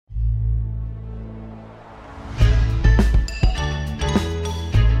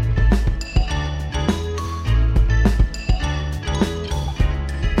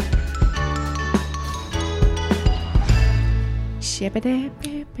Don't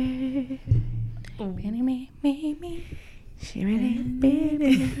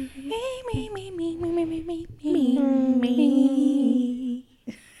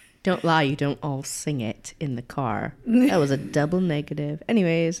lie, you don't all sing it in the car. That was a double negative.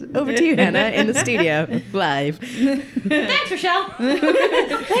 Anyways, over to you, Hannah, in the studio, live. Thanks, Rochelle.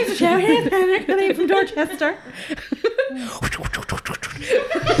 Thanks, Rochelle. Hannah from Dorchester.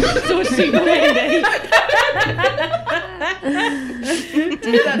 So stupid,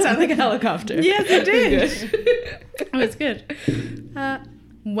 Did that sound like a helicopter? Yes, it did. It was good.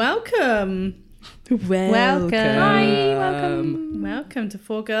 Welcome. Welcome. Hi, welcome. Welcome to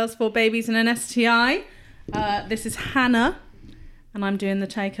 4 Girls, 4 Babies and an STI. This is Hannah, and I'm doing the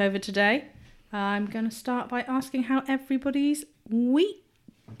takeover today. I'm going to start by asking how everybody's week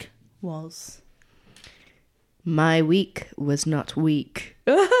was. My week was not weak.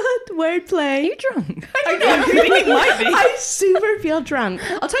 Wordplay. Are you drunk? I think it might be. I super feel drunk.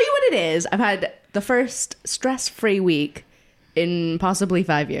 I'll tell you what it is. I've had the first stress-free week in possibly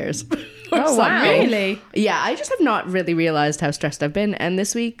 5 years. Oh, wow. Really? Yeah, I just have not really realized how stressed I've been. And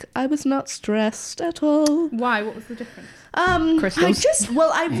this week, I was not stressed at all. Why? What was the difference? Crystals.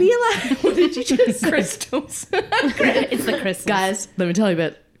 I realized... What did you just say? Crystals. It's the crystals. Guys, let me tell you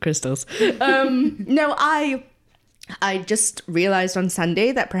about crystals. No, I just realized on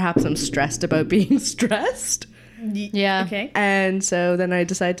Sunday that perhaps I'm stressed about being stressed. Yeah. Okay. And so then I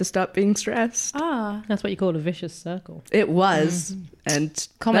decided to stop being stressed. That's what you call a vicious circle. It was. And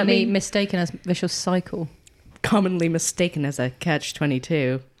Commonly mistaken as vicious cycle. commonly mistaken as a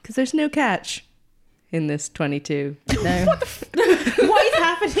catch-22. Because there's no catch in this 22. No. What is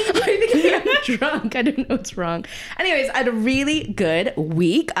happening? I think I'm drunk. I don't know what's wrong. Anyways, I had a really good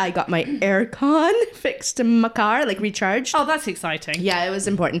week. I got my aircon fixed in my car, like recharged. Oh, that's exciting. Yeah, it was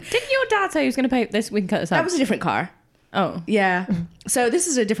important. Didn't your dad say he was going to pay this? We can cut this out. That was a different car. Oh. Yeah. So this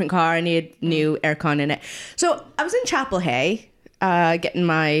is a different car. I need new aircon in it. So I was in Chapel Hay getting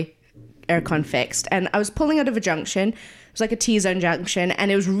my aircon fixed, and I was pulling out of a junction. It was like a T-zone junction,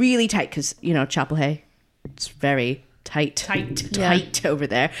 and it was really tight because, you know, Chapel Hay, it's very tight over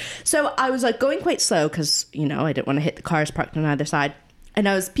there. So I was like going quite slow because, you know, I didn't want to hit the cars parked on either side. And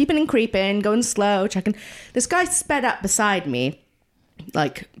I was peeping and creeping, going slow, checking. This guy sped up beside me,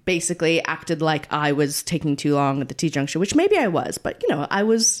 like basically acted like I was taking too long at the T-junction, which maybe I was, but, you know, I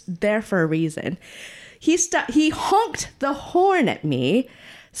was there for a reason. He honked the horn at me,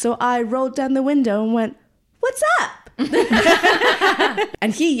 so I rolled down the window and went, "What's up?"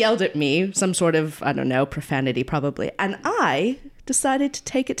 And he yelled at me some sort of, I don't know, profanity probably. And I decided to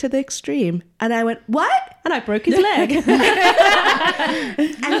take it to the extreme. And I went, "What?" And I broke his leg. And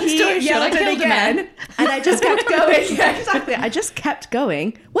he yelled it again. And I just kept going. Yeah, exactly. I just kept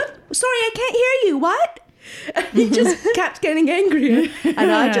going. "What? Sorry, I can't hear you. What?" And he just kept getting angrier.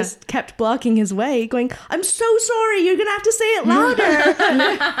 And I just kept blocking his way, going, "I'm so sorry. You're going to have to say it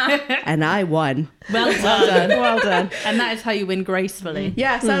louder." And I won. Well done. Well done. And that is how you win gracefully.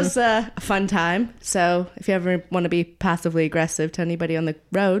 Yeah, so that was a fun time. So if you ever want to be passively aggressive to anybody on the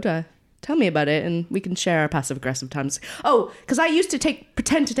road, tell me about it and we can share our passive aggressive times. Oh, because I used to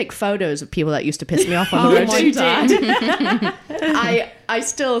pretend to take photos of people that used to piss me off on the road. Oh, you did. I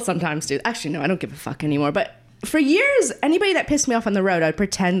still sometimes do. Actually, no, I don't give a fuck anymore. But for years, anybody that pissed me off on the road, I'd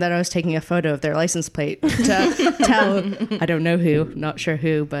pretend that I was taking a photo of their license plate to tell, I don't know who, not sure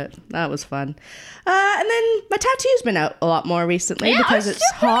who, but that was fun. And then my tattoo's been out a lot more recently because it's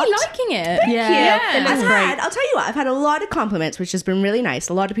hot. Really liking it. Thank you. Yeah. I'll tell you what, I've had a lot of compliments, which has been really nice.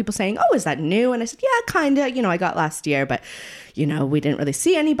 A lot of people saying, "Oh, is that new?" And I said, "Yeah, kind of. You know, I got last year, but, you know, we didn't really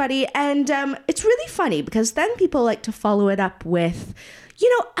see anybody." And it's really funny because then people like to follow it up with, "You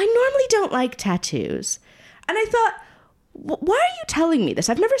know, I normally don't like tattoos." And I thought, why are you telling me this?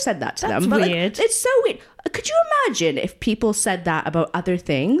 I've never said that to them. But weird. It's so weird. Could you imagine if people said that about other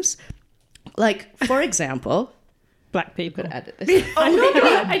things? Like, for example... Black people. Edit this. I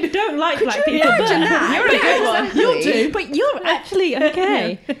don't like black people. Imagine that? You're a good one. Exactly. You'll do. But you're actually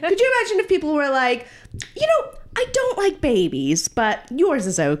okay. Could you imagine if people were like, "You know, I don't like babies, but yours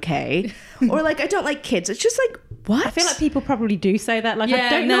is okay." Or like, "I don't like kids." It's just like, what? I feel like people probably do say that. Like, Yeah, I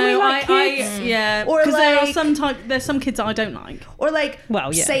don't normally like kids. Or because like- there's some kids that I don't like. Or like,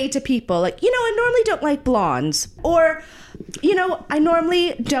 Well, yeah. say to people, like, "You know, I normally don't like blondes." Or, "You know, I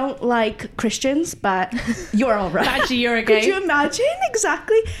normally don't like Christians, but you're all right." Actually, you're okay. Could you imagine?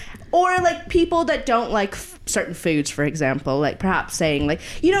 Exactly. Or like people that don't like certain foods, for example, like perhaps saying like,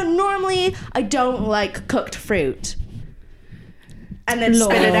 "You know, normally I don't like cooked fruit." And then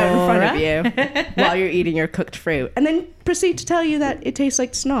spit it out in front of you while you're eating your cooked fruit. And then proceed to tell you that it tastes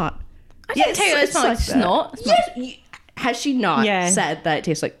like snot. I didn't tell you it's not like snot. Yes, Has she not Yeah. said that it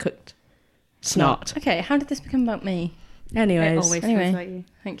tastes like cooked snot? Okay, how did this become about me? Anyways, Feels like you.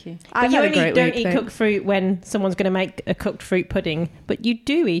 Thank you. But I've you had a only great don't week, eat cooked fruit when someone's going to make a cooked fruit pudding, but you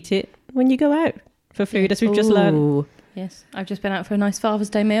do eat it when you go out for food, as we've just learned. Ooh. Yes, I've just been out for a nice Father's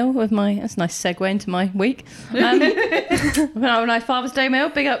Day meal with my... That's a nice segue into my week. I've been out for a nice Father's Day meal.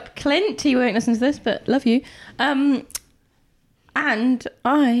 Big up Clint. He won't listen to this, but love you. And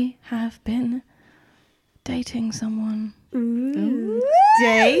I have been dating someone.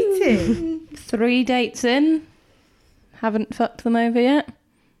 Dating. 3 dates in. Haven't fucked them over yet.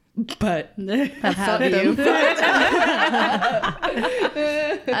 But Have fucked them.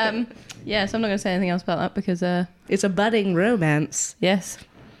 Yeah, so I'm not going to say anything else about that because, it's a budding romance. yes.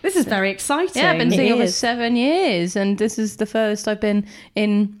 This is very exciting. Yeah, I've been It single for is. 7 years and this is the furthest I've been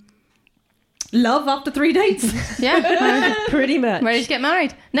in... Love after 3 dates. Yeah, Pretty much. ready to get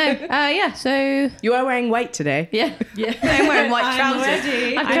married. No, yeah, so... You are wearing white today. Yeah, I'm wearing white trousers.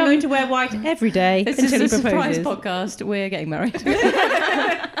 ready. I've I'm come- going to wear white every day This until he is a surprise proposes. podcast. We're getting married.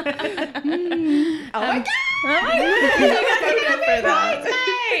 Oh my god!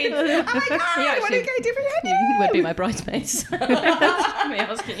 You actually would be my bridesmaids. Me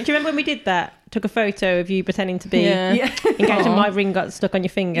asking you. Do you remember when we did that? Took a photo of you pretending to be Yeah. engaged and my ring got stuck on your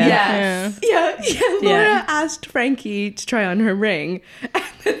finger. Yes. Yeah. Laura Yeah. asked Frankie to try on her ring. And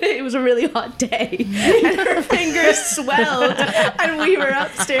it was a really hot day. And her fingers swelled. And we were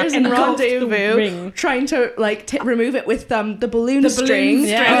upstairs in Engulfed the rendezvous ring. trying to remove it with the balloon string. string, And,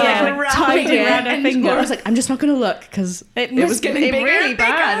 yeah. tied it around her and finger. Laura was like, I'm just not going to look because it was getting bigger really and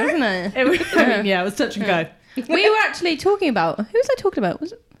bad, bigger. wasn't it? It was, it was touch and go. We were actually talking about... Who was I talking about?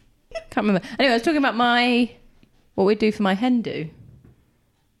 Was it? Can't remember. Anyway, I was talking about what we do for my hen do.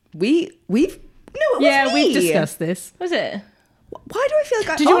 We've Yeah, we've discussed this. Was it? Why do I feel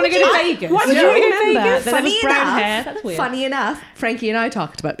like Did you want to go to Vegas? Why did No. you remember that? There Funny was brown enough, hair. That's weird. Funny enough, Frankie and I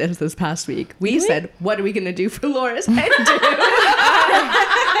talked about this past week. We said, what are we going to do for Laura's head do?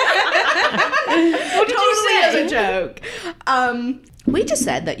 What did you say? As a joke. We just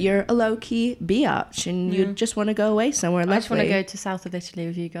said that you're a low-key biatch and you just want to go away somewhere lovely. I just want to go to south of Italy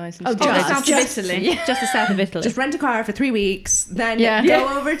with you guys. And Oh, stuff. just- south of Italy. Yeah. Just the south of Italy. Just rent a car for 3 weeks, then Yeah.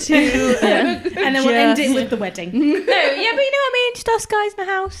 go over to... And then we'll end it with the wedding. No, yeah, but you know what I mean? Just us guys in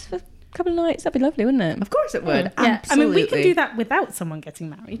the house for a couple of nights. That'd be lovely, wouldn't it? Of course it would. Yeah, I Absolutely. mean, we can do that without someone getting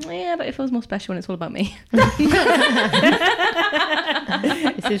married. Yeah, but it feels more special when it's all about me.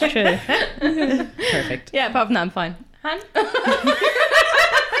 This is true. Perfect. Yeah, apart from that, I'm fine. Han?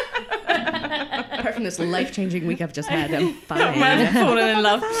 Apart from this life-changing week I've just had, I'm fine. Fallen in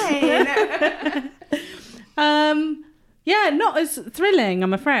love. Yeah, not as thrilling,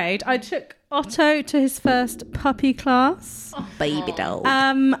 I'm afraid. I took Otto to his first puppy class. Baby doll.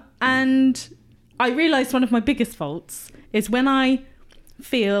 And I realised one of my biggest faults is when I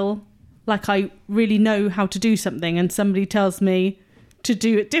feel like I really know how to do something and somebody tells me to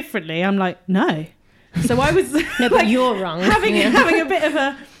do it differently, I'm like, no. So I was No, but you're wrong. having a bit of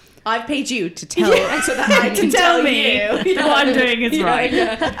a... I've paid you to tell so that I can tell tell me you what I'm doing is right.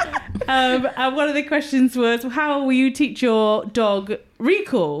 Yeah. And one of the questions was, how will you teach your dog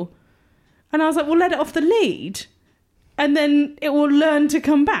recall? And I was like, well, let it off the lead and then it will learn to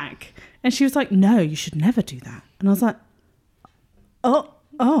come back. And she was like, no, you should never do that. And I was like, oh.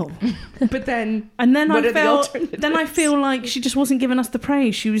 But then... And then What I are the felt, alternatives? then I feel like she just wasn't giving us the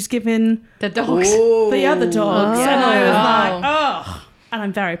praise. She was giving The dogs. the other dogs. And I was Oh. like, oh. And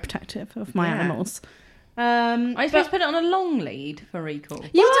I'm very protective of my Yeah. animals. Are you supposed to put it on a long lead for recall?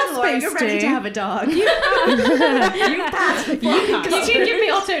 You Well are done, Laura. You're supposed ready to. to have a dog. You passed the You can give me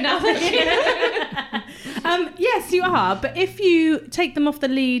Otto now. Yes, you are. But if you take them off the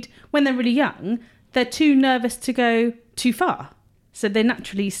lead when they're really young, they're too nervous to go too far. So they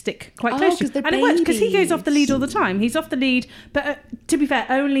naturally stick quite Oh, close to 'cause they're and it works because he goes off the lead babies. all the time. He's off the lead. But to be fair,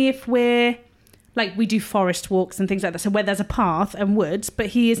 only if we're... Like, we do forest walks and things like that. So where there's a path and woods, but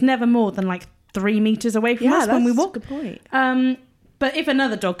he is never more than like 3 meters away from us when we walk. a good point. But if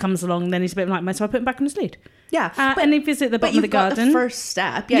another dog comes along, then he's a bit like, so I put him back on his lead. Yeah. And he visit the But bottom of you've the got garden. the first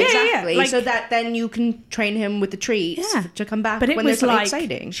step. Yeah, Yeah, yeah, exactly. like- so that then you can train him with the treats Yeah. to come back But it when was there's something like,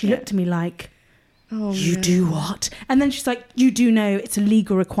 exciting. she Yeah. looked at me like, Oh, you no. do what? And then she's like, you do know it's a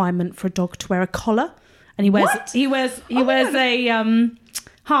legal requirement for a dog to wear a collar. And he wears What? he wears a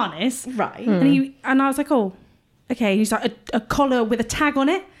harness. Right. And I was like, oh, okay. And he's like, a collar with a tag on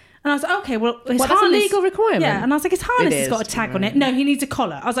it. And I was like, okay, well, his Well, that's a harness... legal requirement. Yeah, and I was like, his harness It has is, got a tag on right. it. No, he needs a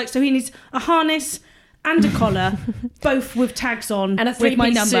collar. I was like, so he needs a harness and a collar, both with tags on, And a with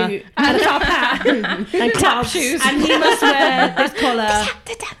my three-piece number, suit. and a top hat, And tap shoes. and he must wear this collar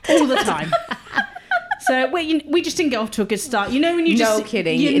all the time. So we just didn't get off to a good start. You know when you just No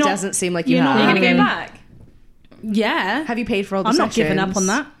kidding. you're It not- doesn't seem like you you're have. not Are you going to having- go back? Yeah. Have you paid for all the I'm not sessions? giving up on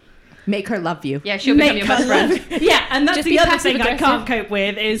that. Make her love you. Yeah, she'll become your best friend. Yeah, and that's Just the be other passive thing I aggressive. can't cope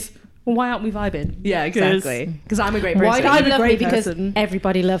with is, well, why aren't we vibing? Yeah, exactly. Because I'm a great person. Why I'm a love great me because person.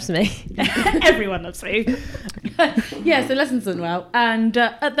 everybody loves me. Everyone loves me. Yeah, so lessons done well. And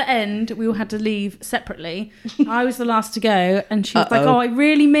at the end, we all had to leave separately. I was the last to go, and she was like, Uh-oh. oh, I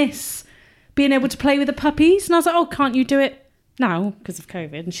really miss being able to play with the puppies. And I was like, oh, can't you do it now because of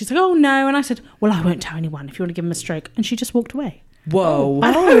COVID? And she's like, oh, no. And I said, well, I won't tell anyone if you want to give them a stroke. And she just walked away. Whoa.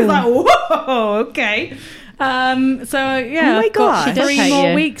 And I was like, whoa, okay. So, yeah, Oh my I've got gosh. 3 Hate more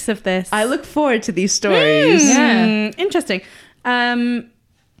you. weeks of this. I look forward to these stories. Yeah. Interesting.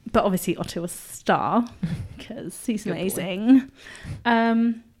 But obviously Otto was a star because he's amazing.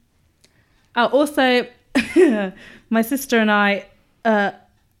 Also, my sister and I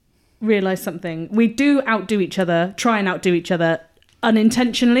realised something. We do outdo each other, try and outdo each other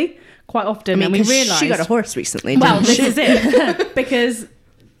unintentionally quite often. I mean, and we 'cause realised... she got a horse recently. Well, didn't this she? is it. Because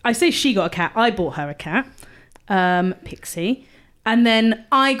I say she got a cat. I bought her a cat, Pixie. And then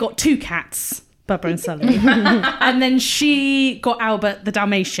I got 2 cats, Bubba and Sully. And then she got Albert the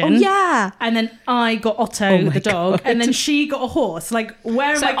Dalmatian. Oh, yeah. And then I got Otto the dog. And then she got a horse. Like,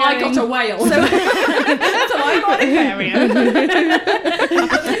 where am I going? I got a whale. So I got a carrier.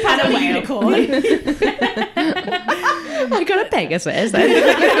 And a unicorn. I got a Pegasus. So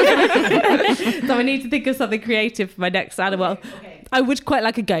I need to think of something creative for my next animal. Okay. I would quite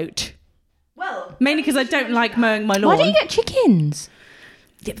like a goat. Well, Mainly because I don't like mowing my lawn. Why don't you get chickens?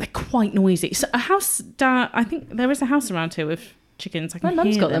 Yeah, they're quite noisy. So a house down... I think there is a house around here with chickens. I My can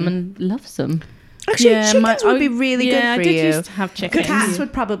mum's hear got them and loves them. actually, Yeah, chickens would be really good for I did you. used to have chickens. Cats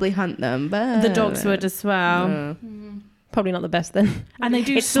would probably hunt them, but The dogs would as well. Probably not the best then. And they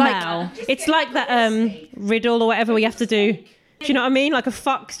do It's smell. It's like that riddle or whatever we have to do. Do you know what I mean? Like a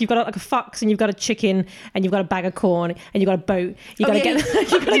fox, you've got like a fox, and you've got a chicken, and you've got a bag of corn, and you've got a boat. You got to Okay.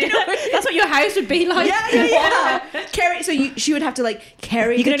 get. You gotta get that's what your house would be like. yeah. Carry. So she would have to like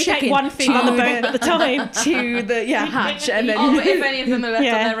carry. You can the only chicken take one thing on the boat at the time. to the hatch, and then Oh, but if any of them are left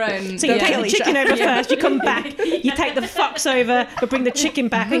Yeah. on their own. So you They'll take kill the each chicken other. over first, you come back, you take the fox over, but bring the chicken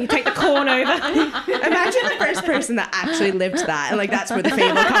back, and you take the corn over. imagine the first person that actually lived that, and like that's where the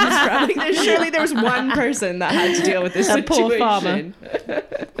fable comes from. Like, surely there was one person that had to deal with this A situation. poor farmer.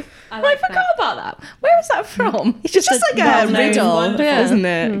 I forgot about that. Where is that from? It's just like a well-known riddle, one. Yeah. isn't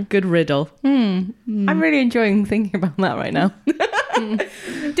it? Good riddle. I'm really enjoying thinking about that right now.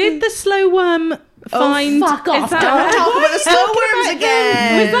 Did the slow worm find... fuck off. Is that, Don't talk about the slow worms Was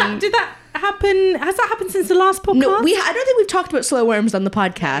again. that, did that happen? Has that happened since the last podcast? No, I don't think we've talked about slow worms on the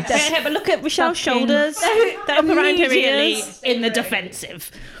podcast. But look at Rochelle's shoulders. They're up around her Immediately ears. in the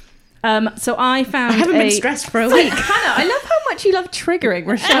defensive. So I found I haven't been stressed for a week. Hannah, I love how much you love triggering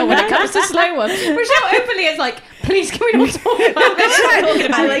Rochelle when it comes to slow ones. Rochelle openly is like, please can we not talk about this?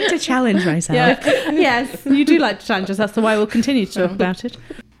 I like to challenge myself. Yes, you do like to challenge us. That's why we'll continue to talk about it.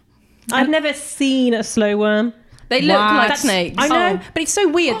 I've never seen a slow worm. They look Wow. like That's- snakes. I know, but it's so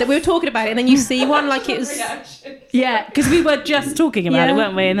weird that we were talking about it and then you see one like it was. Yeah, because we were just talking about Yeah. it,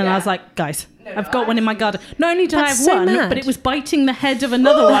 weren't we? And then I was like, guys, I've got one in my garden. Not only did I have That's so one, mad. but it was biting the head of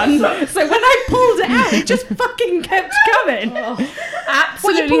another one. So when I pulled it out, it just fucking kept coming.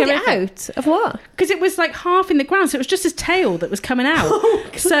 Absolutely What, you pulled it out of what? Because it was like half in the ground, so it was just his tail that was coming out.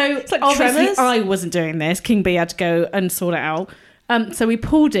 So like obviously Tremors. I wasn't doing this. King B had to go and sort it out. So we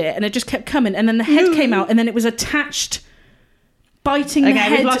pulled it, and it just kept coming, and then the head came out, and then it was attached, biting the Okay,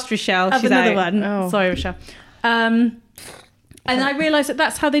 head we've lost Rochelle. of She's another out. one. Oh. Sorry, Rochelle. And I realised that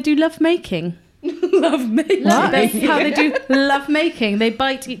that's how they do love making. Love me. That's how they do love making. They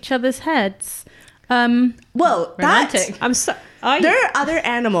bite each other's heads. Well, Romantic. I'm so. there are other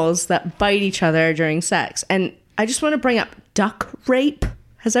animals that bite each other during sex, and I just want to bring up duck rape.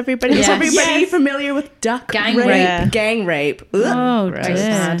 Is everybody Yes. familiar with duck Gang rape? rape. Gang rape. Ugh. Oh, gross. dear.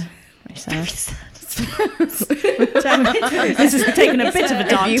 Sad. Very sad. This is taking a bit of a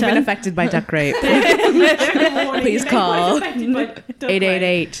dark If you've been turn. affected by duck rape, please call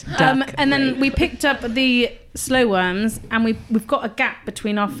 888 duck. And then we picked up the slow worms, and we've got a gap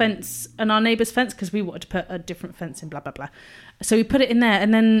between our fence and our neighbour's fence because we wanted to put a different fence in. Blah blah blah. So we put it in there,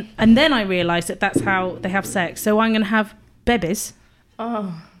 and then I realised that that's how they have sex. So I'm going to have bebes,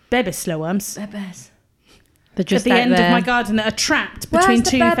 bebes slow worms, They're just at the out end there. of my garden that are trapped between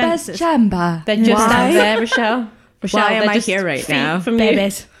two fences. chamber? They're just Why? out there, Rochelle. Why am they're I just here right feet now? From you.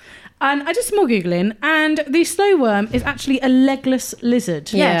 Bebes. And I did some more googling, and the slow worm is actually a legless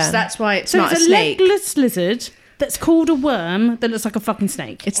lizard. Yeah. Yes, that's why it's So not it's a a snake. legless lizard that's called a worm that looks like a fucking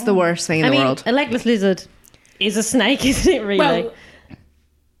snake? It's the worst thing in the world. a legless lizard is a snake, isn't it? Really? Well,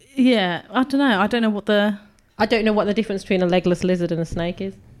 yeah, I don't know. I don't know what the... I don't know what the difference between a legless lizard and a snake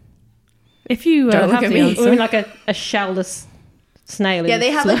is. If you Don't look have at the me. answer. I mean, like a shellless snail. Yeah, is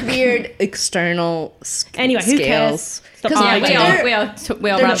they have slow. like weird external Anyway, who cares? scales. Stop 'Cause arguing. we are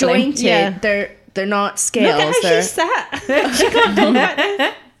They're rambling. jointed. Yeah. They're not scales. Look at how they're... she sat. She can't do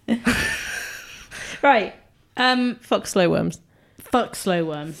that. Right. Fuck slow worms. Fuck slow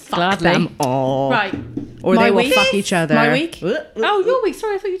worms. Fuck them all. Right. Or My they will week? fuck each other. My week? Oh, your week.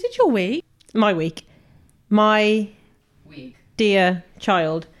 Sorry, I thought you did your week. My week. My dear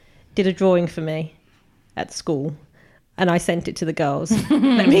child did a drawing for me at school, and I sent it to the girls.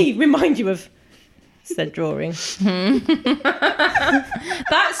 Let me remind you of said drawing. That's,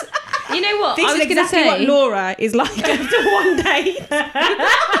 you know what? This I was is going to exactly say. what Laura is like after one day.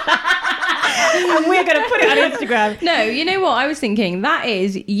 And we're going to put it on Instagram. No, you know what? I was thinking that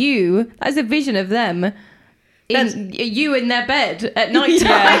is you. That's a vision of them. You in their bed at night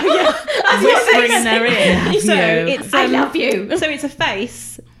time. Whispering in their ear. So You. it's I love you. So it's a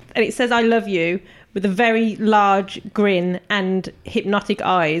face, and it says "I love you" with a very large grin and hypnotic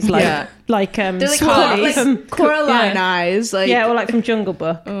eyes, like Yeah. They're They're like, Coraline like from Coraline eyes. Like, yeah, or like from Jungle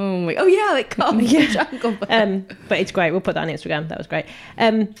Book. oh my. Oh yeah, like Jungle Book. But it's great. We'll put that on Instagram. That was great.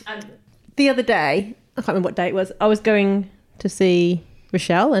 The other day, I can't remember what day it was. I was going to see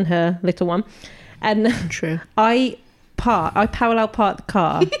Rochelle and her little one, and True. I parallel parked the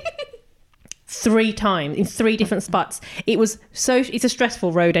car 3 times in 3 different spots. It's a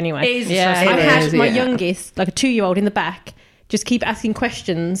stressful road anyway. It is Yeah, stressful. I It had is, my yeah. youngest, like a 2-year-old, in the back, just keep asking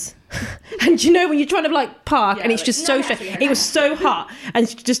questions. And you know when you're trying to like park and it's just so stressful. It was so hot and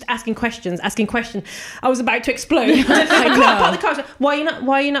she's just asking questions. I was about to explode. I can't park the car. I was like, why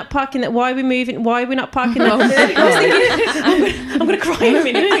are you not parking that? Why are we moving? Why are we not parking that? I was thinking, I'm going to cry in a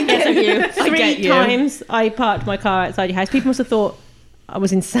minute. I 3 get you. times I parked my car outside your house. People must have thought I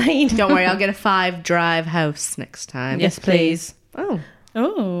was insane. Don't worry, I'll get a 5 drive house next time. Yes, please. Oh,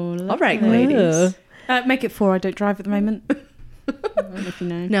 Oh, all right, ladies. make it 4. I don't drive at the moment. I don't know if you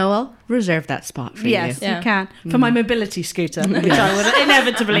know. No, I'll reserve that spot for Yes, you. Yeah. you can. For my mobility scooter, which I would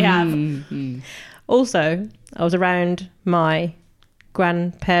inevitably have. Also, I was around my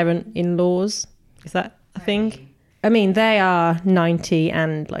grandparent-in-laws. Is that a thing? I mean, they are 90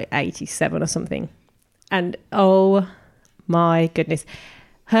 and like 87 or something. And oh my goodness.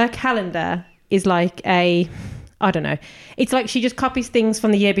 Her calendar is like I don't know. It's like she just copies things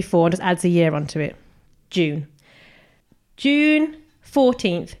from the year before and just adds a year onto it. June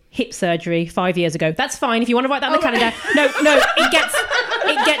 14th, hip surgery 5 years ago. That's fine if you want to write that on the calendar. No, it gets so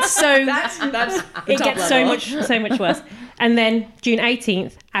it gets so much worse. And then June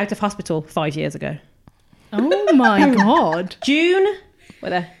 18th, out of hospital 5 years ago. Oh my God. June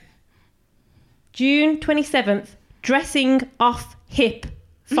 27th, dressing off hip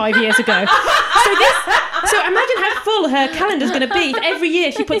 5 years ago. So imagine how full her calendar's going to be. If every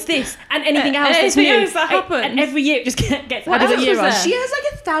year she puts this and anything else that's anything new. else that happens. And every year it just gets What added a else year was on. there? She has like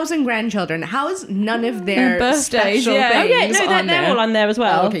 1,000 grandchildren. How is none of their Birthdays, special yeah. Oh yeah, things no, on they're there? all on there as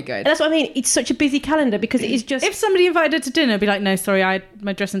well. Oh, okay, good. That's what I mean. It's such a busy calendar because it is just. If somebody invited her to dinner, I'd be like, no, sorry, I had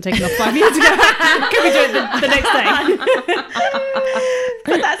my dressing taken off 5 years ago. Can we do it the next day?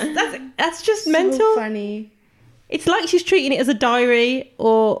 but that's just So mental. funny. It's like she's treating it as a diary,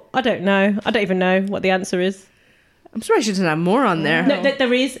 or I don't know. I don't even know what the answer is. I'm surprised she doesn't have more on there. No,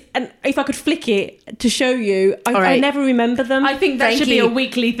 there is, and if I could flick it to show you, I right. never remember them. I think that Thank should be you. a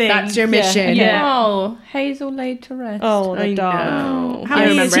weekly thing. That's your mission. Yeah. Oh, Hazel laid to rest. Oh, the I dog. know. How I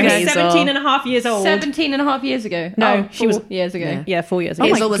many remember years She ago? was Hazel. 17 and a half years old. 17 and a half years ago. No, Oh, she was- 4 years ago. Yeah, 4 years ago.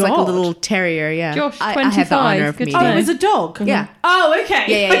 Hazel was like a God. little terrier, yeah. Josh, I had the honor 25. of Good meeting Oh, to it him. was a dog? Yeah. Oh,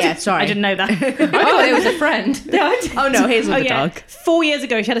 okay. Yeah, sorry. I didn't know that. I thought it was a friend. Oh no, Hazel the dog. 4 years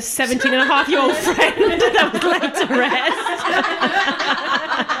ago, she had a 17 and a half year old friend that was laid to rest.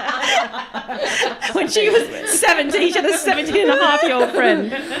 When she was 17, she had a 17 and a half year old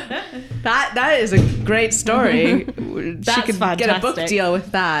friend. That is a great story. She That's could get a book fantastic. deal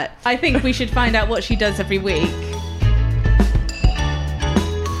with that. I think we should find out what she does every week.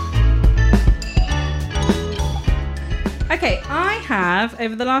 Okay, I have,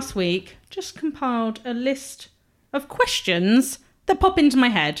 over the last week, just compiled a list of questions that pop into my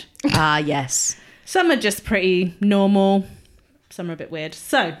head. Ah, yes. Some are just pretty normal, some are a bit weird.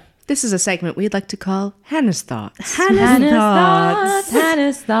 So, This is a segment we'd like to call Hannah's Thoughts.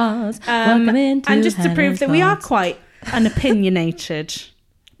 Hannah's thoughts. Welcome into and just to prove Hannah's that we are thoughts. quite an opinionated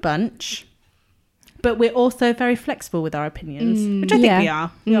bunch, but we're also very flexible with our opinions, which I think we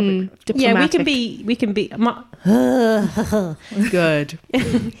are. Yeah, we can be. Good.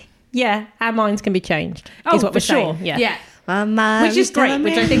 Yeah, our minds can be changed. Oh, is what for we're sure. saying. Yeah. Which is great,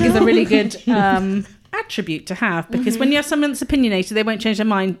 which I think is a really good attribute to have, because when you have someone that's opinionated, they won't change their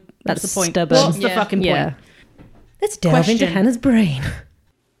mind. That's the point. Stubborn. What's the fucking point? Yeah. Let's delve into Hannah's brain.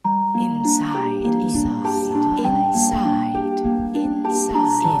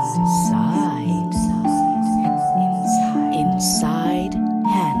 Inside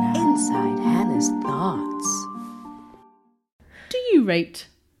Hannah. Inside Hannah's thoughts. Do you rate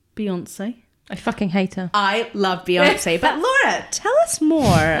Beyonce? I fucking hate her. I love Beyonce, but Laura, tell us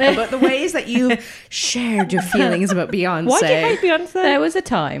more about the ways that you shared your feelings about Beyonce. Why do you hate Beyonce? There was a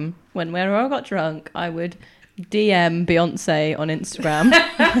time when I got drunk, I would DM Beyonce on Instagram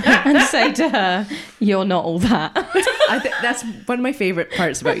and say to her, "You're not all that." I think that's one of my favorite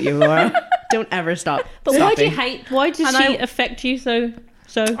parts about you, Laura. Don't ever stop. But why do you hate? Why does And she affect you so?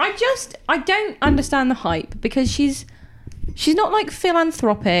 I don't understand the hype, because she's not like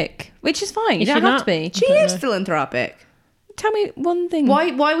philanthropic, which is fine. You Is don't she have not? to be. She is philanthropic. Tell me one thing.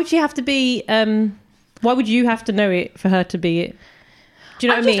 Why would she have to be? Why would you have to know it for her to be it? Do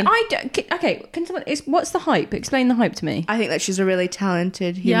you know what I mean? Okay, can someone? What's the hype? Explain the hype to me. I think that she's a really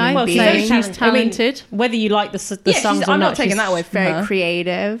talented Yeah, human I being. say she's I mean, talented. whether you like the songs or I'm not, not taking she's that away from Very her.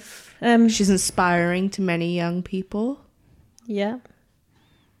 creative. She's inspiring to many young people. Yeah,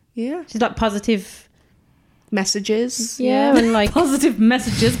 Yeah. she's like positive. Messages. Yeah, and like Positive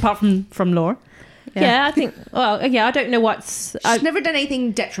messages, apart from Laura. yeah. I think. Well, yeah, I don't know what's. She's never done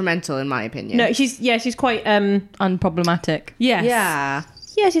anything detrimental, in my opinion. No, she's quite Unproblematic. Yes. Yeah.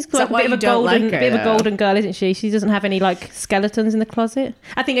 yeah, she's that like a why bit of you a don't golden, like her, bit of a though? golden girl, isn't she? She doesn't have any like skeletons in the closet.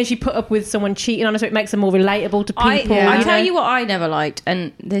 I think as she put up with someone cheating on her, so it makes her more relatable to people. I tell you what I never liked,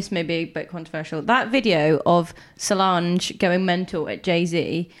 and this may be a bit controversial. That video of Solange going mental at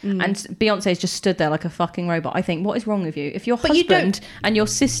Jay-Z and Beyonce's just stood there like a fucking robot. I think, what is wrong with you? If your husband and your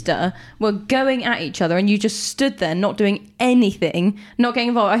sister were going at each other and you just stood there not doing anything, not getting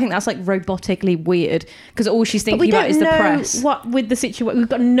involved, I think that's like robotically weird, because all she's thinking about is the press. What with the situation? We've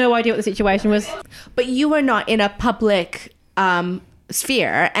got no idea what the situation was. But you were not in a public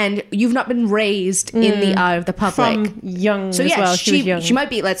sphere, and you've not been raised in the eye of the public. From young So as yeah, well. She was young. she might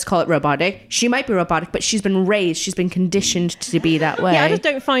be, let's call it robotic. She might be robotic, but she's been raised, she's been conditioned to be that way. Yeah, I just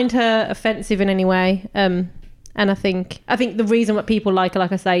don't find her offensive in any way. And I think the reason what people like her,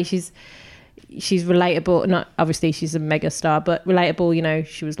 like I say, she's relatable. Not obviously she's a mega star, but relatable. You know,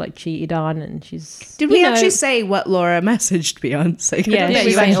 she was like cheated on, and she's. Did we actually say what Laura messaged Beyonce? Yeah, Yeah,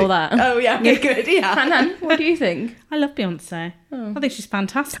 she you ain't all that. Oh yeah, okay, good. Yeah. Hanan, what do you think? I love Beyonce. I think she's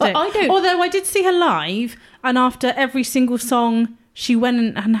fantastic. I don't- Although I did see her live, and after every single song, she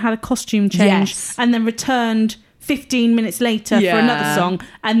went and had a costume change, Yes. and then returned 15 minutes later for Yeah. another song,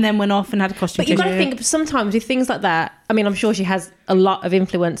 and then went off and had a costume But you've change. got to think sometimes with things like that. I mean, I'm sure she has a lot of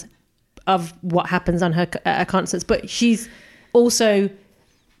influence of what happens on her concerts, but she's also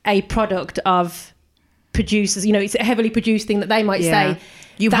a product of producers. You know, it's a heavily produced thing that they might Yeah. say.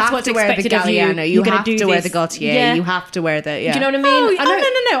 You That's have what's to wear the expected of you. Galliano. You You're gonna have do to wear this. the Gaultier. Yeah. You have to wear the. Yeah. Do you know what I mean? Oh, I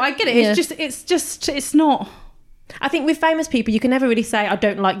know- no. I get it. Yeah. It's not. I think with famous people, you can never really say I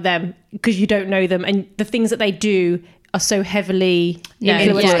don't like them because you don't know them, and the things that they do are so heavily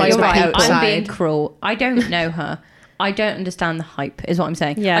influenced by you're other right. people. outside. I'm being cruel. I don't know her. I don't understand the hype, is what I'm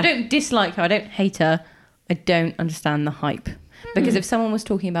saying. Yeah. I don't dislike her. I don't hate her. I don't understand the hype. Because if someone was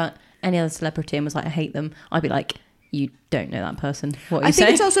talking about any other celebrity and was like, I hate them, I'd be like, you don't know that person. What are you I think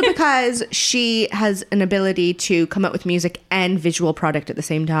saying? it's also because she has an ability to come up with music and visual product at the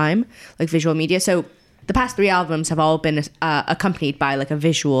same time, like visual media. So the past 3 albums have all been accompanied by like a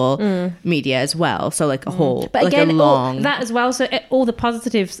visual media as well. So like a whole, But like again, a long. that as well. So all the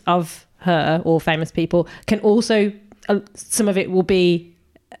positives of her or famous people can also, some of it will be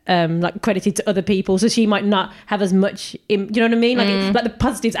like credited to other people. So she might not have as much, you know what I mean? Like the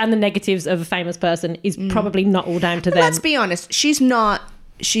positives and the negatives of a famous person is probably not all down to them. Let's be honest, she is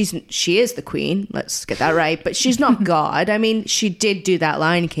the queen. Let's get that right. But she's not God. I mean, she did do that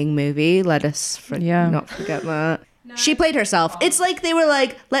Lion King movie. Let us not forget that. She played herself. It's like they were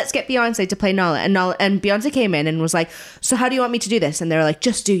like, let's get Beyonce to play Nala. And Beyonce came in and was like, so how do you want me to do this? And they were like,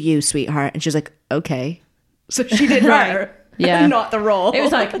 just do you, sweetheart. And she was like, okay. So she did her. Yeah. Not the role. It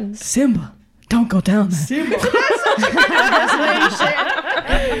was like, Simba, don't go down there. Simba.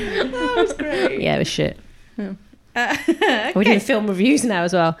 That was great. Yeah, it was shit. We're doing film reviews now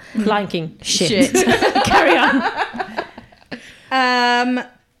as well. Lion King, shit. Carry on.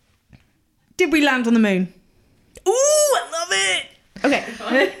 Did we land on the moon? Ooh, I love it. Okay.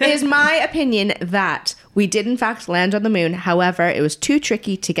 It is my opinion that we did in fact land on the moon. However, it was too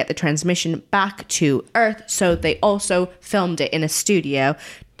tricky to get the transmission back to Earth, so they also filmed it in a studio,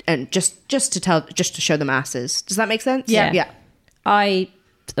 and just to show the masses. Does that make sense? Yeah. I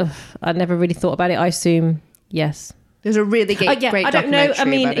never really thought about it. I assume yes. There's a really great I don't know. I documentary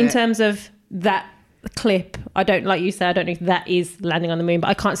mean, about in it. terms of that clip, I don't, like you said, I don't know if that is landing on the moon, but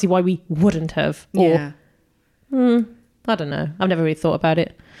I can't see why we wouldn't have. Or, Yeah. I don't know. I've never really thought about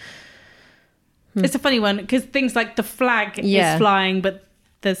it. It's a funny one because things like the flag Yeah. is flying, but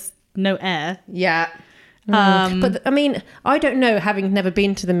there's no air. Yeah. But I mean, I don't know, having never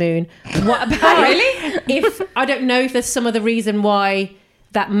been to the moon, what about if I don't know if there's some other reason why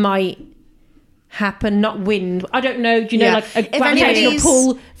that might happen, not wind. I don't know. Do you know, Yeah. like a If gravitational anybody's-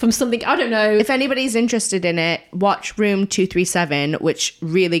 pull from something? I don't know. If anybody's interested in it, watch Room 237, which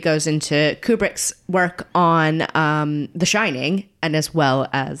really goes into Kubrick's work on The Shining, and as well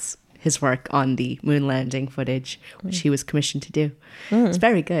as his work on the moon landing footage, which he was commissioned to do. It's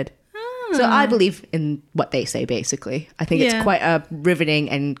very good. So I believe in what they say, basically. I think Yeah. it's quite a riveting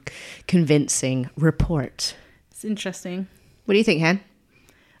and convincing report. It's interesting. What do you think, Han?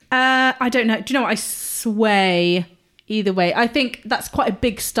 I don't know. Do you know what? I sway either way. I think that's quite a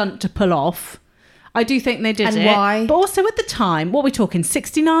big stunt to pull off. I do think they did And it. why? But also at the time, what are we talking,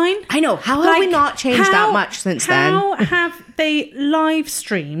 69? I know. How have we not changed that much since then? How have they live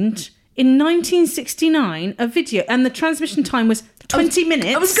streamed in 1969 a video and the transmission time was 20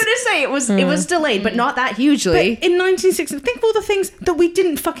 minutes? I was going to say it was delayed, but not that hugely. But in 1960, think of all the things that we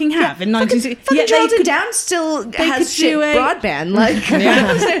didn't fucking have in 1960. Fucking Yet they Geraldton could- Downs still could has shit do a- broadband. Like,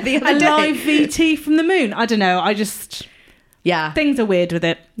 I was there the a other day. live VT from the moon. I don't know. I just Yeah. things are weird with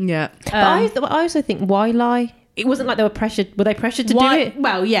it. Yeah. But I also think, why lie? It wasn't like they were pressured. Were they pressured to Why? do it?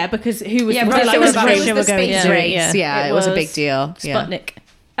 Well, yeah, because who was Yeah, the because first it was one? Russia the were space going to do it, race. Yeah, it was a big deal. Yeah. Sputnik.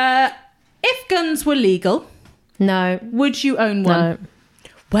 If guns were legal, No. would you own one? No.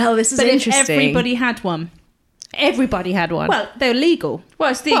 Well, this is But if interesting. everybody had one, Everybody had one. well, they're legal. Well,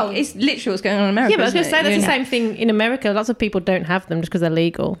 it's literally what's going on in America. yeah, but I was going to isn't say it? that's the You- same thing in America. Lots of people don't have them just because they're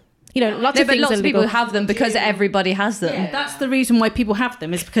legal. You know, lots No, of but things lots are of people legal. have them because everybody has them. That's the reason why people have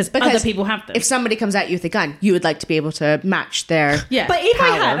them, is because other people have them. If somebody comes at you with a gun, you would like to be able to match their. Yeah. But if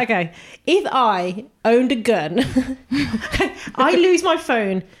I Power. had, if I owned a gun, I lose my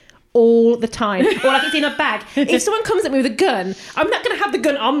phone all the time, or like it's in a bag. If someone comes at me with a gun, I'm not going to have the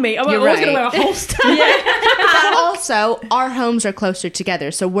gun on me. I'm You're always going to right. wear a holster. And also, our homes are closer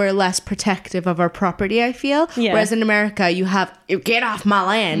together, so we're less protective of our property, I feel. Yeah. Whereas in America, you have get off my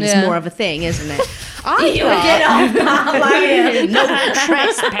land is Yeah. more of a thing, isn't it? Get off my land. No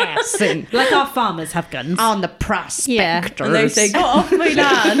trespassing like our farmers have guns. on the prospectors. And they say, "Get off my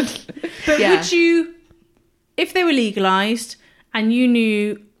land." But Yeah. would you, if they were legalized and you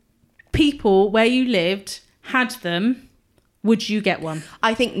knew people where you lived had them, would you get one?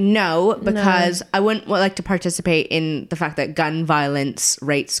 I think no, because I wouldn't like to participate in the fact that gun violence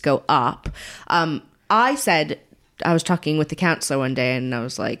rates go up. I was talking with the counselor one day, and I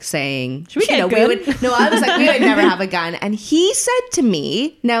was like saying, Should we get a gun? I was like, we would never have a gun. And he said to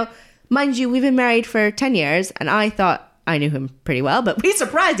me, now, mind you, we've been married for 10 years, and I thought I knew him pretty well, but we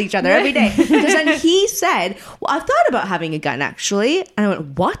surprised each other every day. Because then he said, well, I've thought about having a gun, actually. And I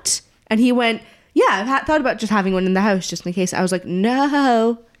went, what? And he went, yeah, I've thought about just having one in the house just in case. I was like,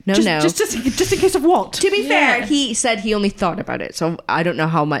 no. Just in case of what? To be fair, he said he only thought about it, so I don't know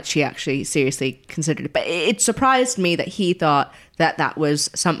how much he actually seriously considered it. But it surprised me that he thought that that was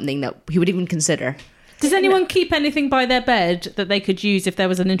something that he would even consider. Does anyone keep anything by their bed that they could use if there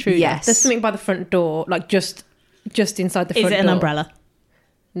was an intruder? Yes. There's something by the front door, like just inside the Is front it an door. umbrella?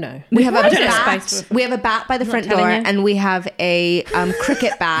 No. We have a don't know bat. space. We have a bat by the front telling door, you. and we have a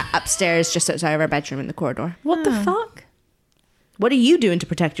cricket bat upstairs, just outside of our bedroom in the corridor. What the fuck? What are you doing to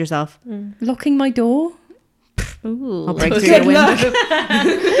protect yourself? Locking my door? I'll break through your window.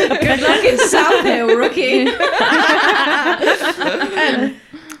 Good luck in South Hill, rookie.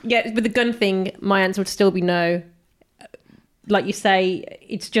 Yeah, with the gun thing, my answer would still be no. Like you say,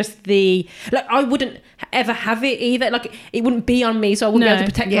 it's just I wouldn't ever have it either. Like it wouldn't be on me, so I wouldn't be able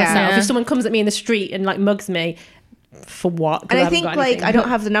to protect Yeah. myself. Yeah. If someone comes at me in the street and like mugs me, for what? 'Cause And I haven't think, got like, anything. I don't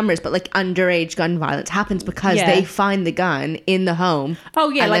have the numbers, but like underage gun violence happens because Yeah. they find the gun in the home. Oh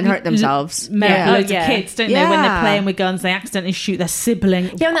yeah, and like then hurt themselves. Loads Yeah. of kids, don't they? When they're Yeah. playing with guns, they accidentally shoot their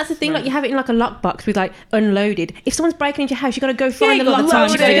sibling. Yeah, and that's the thing. Like you have it in like a lockbox with like unloaded. If someone's breaking into your house, you got to go find you the got the lockbox. time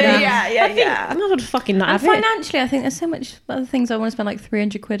to do that. Yeah. I'm not going to fucking not And have it. financially, I think there's so much other things I want to spend like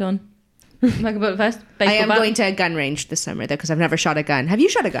 300 quid on. Michael Bullet first. I Baseball am bat. going to a gun range this summer though, because I've never shot a gun. Have you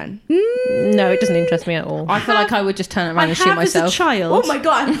shot a gun? No, it doesn't interest me at all. I feel like I would just turn it I around and shoot have as a myself. child. Oh my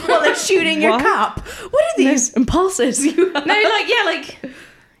god! Well, like shooting your What? cup. What are these impulses you have? No, like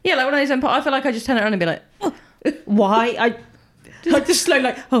when I was in, I feel like I just turn it around and be like, oh. Why? I just slow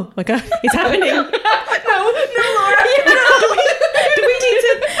like, oh my god, it's happening. No, Laura. Do we need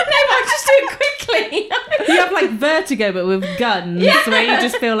to? No, but just do it quickly. You have like vertigo, but with guns, where you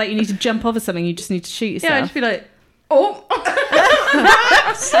just feel like you need to jump over something. You just need to shoot Yeah, I'd yourself. just be like, oh.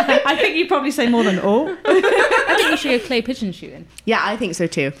 I think you'd probably say more than oh. I think you should go clay pigeon shooting. Yeah, I think so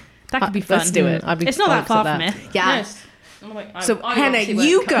too. That could be fun. Let's do it. I'd be It's not that bonkers far at from that. here. Yeah. Yes. I'm like, So I Hannah, obviously won't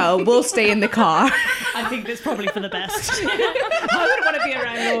you come. go. We'll stay in the car. I think that's probably for the best. I wouldn't want to be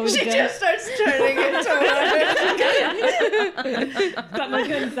around all She just starts turning into got my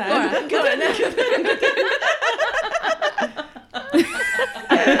guns out.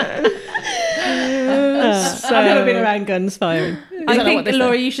 I've never been around guns firing. I think,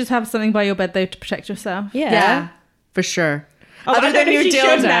 Laura, you should have something by your bed though to protect yourself. Yeah, for sure. Oh, Other I than don't know your if you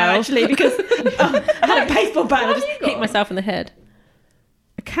should dildo. now, actually, because I had a baseball bat and I just hit myself in the head.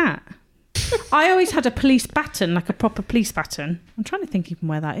 A cat. I always had a police baton, like a proper police baton. I'm trying to think even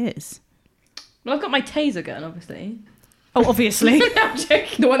where that is. Well, I've got my taser gun, obviously. Oh, obviously. I'm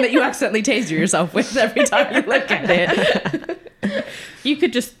joking. The one that you accidentally taser yourself with every time you look at it. You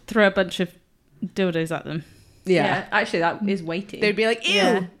could just throw a bunch of dildos at them. Yeah. Actually, that is weighty. They'd be like, ew.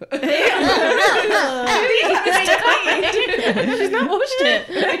 Yeah. She's not washed it.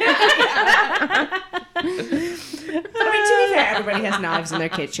 But I mean, to be fair, everybody has knives in their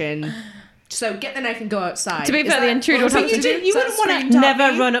kitchen. So get the knife and go outside. To be Is fair, the that- intruder what would was have it to you do- did? You Is that wouldn't want screen to top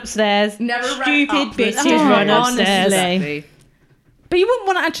never me? run upstairs. Never run Stupid up the bitches stairs. run Honestly. upstairs. Exactly. But you wouldn't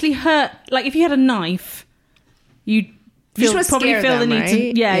want to actually hurt. Like if you had a knife, you'd You just wanna probably scare feel the them, need right?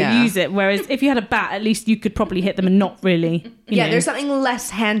 to Yeah. use it. Whereas if you had a bat, at least you could probably hit them and not really. you Yeah, know. there's something less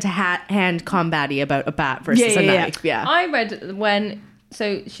hand combat-y about a bat versus Yeah, a yeah, knife. Yeah. I read when,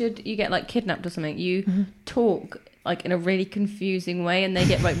 so should you get like kidnapped or something, you talk like in a really confusing way and they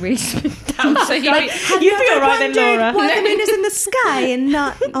get like really spit down. So you'd be, You'd be alright then, Laura. Why the moon is in the sky and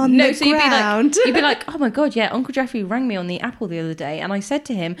not on no, the so ground? you'd be like, oh my god, yeah, Uncle Jeffrey rang me on the Apple the other day and I said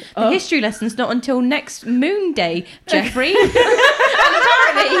to him, the history lesson's not until next moon day, Jeffrey. And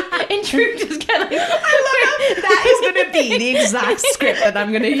apparently intruders get like, That is going to be the exact script that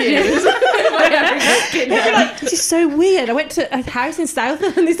I'm going to use. This is so weird. I went to a house in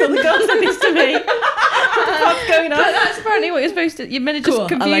Southend and these other girls did this to me. What the fuck's going on? but that's apparently what you're supposed to, you're meant to just Cool, I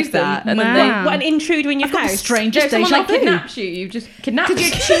confuse like them. that. And Wow. then What, an intruder in your I've got the house? strangest if someone deja like vu. kidnaps you, you've just kidnapped You're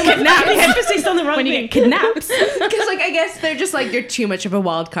them. too much. The emphasis on the wrong When you thing. get kidnapped. Because, like, I guess they're just like, you're too much of a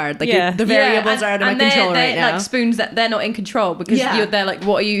wild card. Like, Yeah. the variables are out of my control they're right now. like spoons that they're not in control because Yeah. they're like,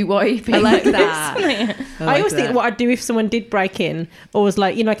 what are you I being like this? that. I always think what I'd do if someone did break in or was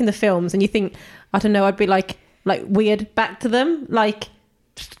like, you know, like in the films and you think, I don't know, I'd be like weird back to them, like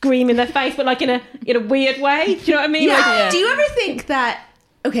scream in their face, but like in a weird way. Do you know what I mean? Yeah. Like, Do you ever think that,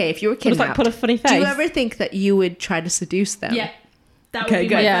 okay, if you were just kidnapped, like put a funny face. do you ever think that you would try to seduce them? Yeah. That Okay,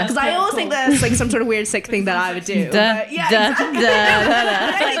 good. Yeah. Because I always think that's like some sort of weird, sick thing that I would do. Da, But yeah, da, exactly. da, da, da.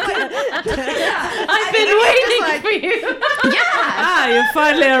 But I think that- I've been I think waiting it's like- for you. Ah, you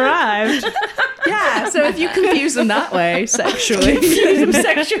finally arrived. Yeah, so if you confuse them that way, sexually, and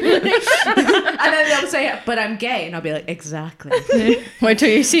then they'll say, "But I'm gay," and I'll be like, "Exactly." Wait till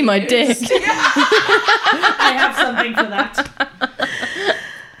you see my dick. I have something for that.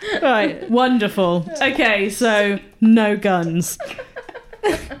 Right, wonderful. Okay, so no guns.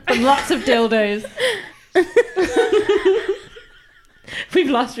 And lots of dildos. We've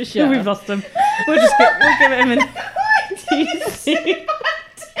lost Rochelle. We've lost them. We'll give it a minute.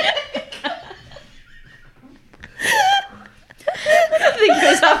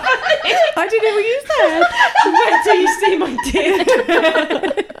 I didn't know what you said. Wait till you see my dick.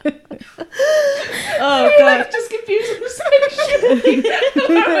 Oh god. Just confuse them sexually.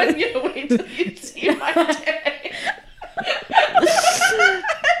 Lauren, you wait till you see my dick.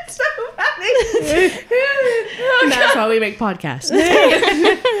 That's so funny. That's why we make podcasts.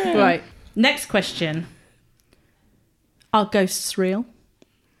 Right. Next question. Are ghosts real?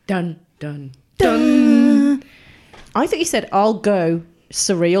 Dun dun. I thought you said I'll go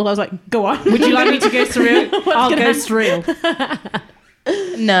surreal. I was like, go on. Would you like me to go surreal? I'll go surreal.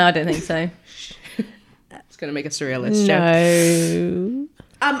 No, I don't think so. It's gonna make a surrealist joke. No.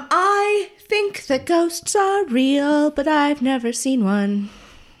 I think that ghosts are real, but I've never seen one.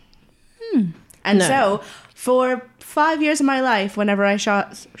 And No. so, for 5 years of my life, whenever I whenever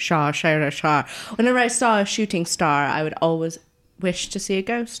I saw a shooting star, I would always wish to see a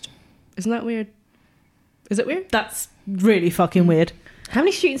ghost. Isn't that weird? Is it weird? That's really fucking weird. How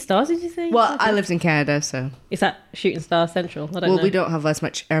many shooting stars did you say? Well, I lived in Canada, so Is that shooting star central? I don't know. we don't have as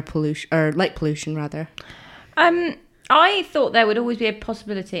much air pollution or light pollution, rather. I thought there would always be a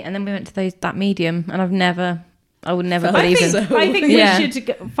possibility, and then we went to that medium, and I would never I believe think, in. I think Yeah. we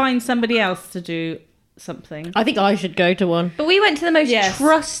should find somebody else to do something. I think I should go to one. But we went to the most Yes.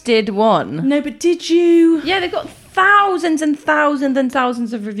 trusted one. No, but did you? Yeah, they've got thousands and thousands and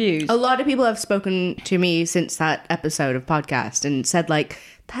thousands of reviews. A lot of people have spoken to me since that episode of podcast and said like,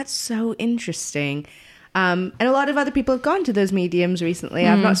 "That's so interesting." And a lot of other people have gone to those mediums recently.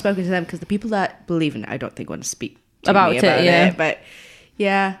 I've not spoken to them because the people that believe in it, I don't think want to speak to About me it, about yeah. it. But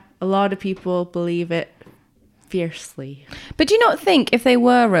yeah, a lot of people believe it fiercely. But do you not think if they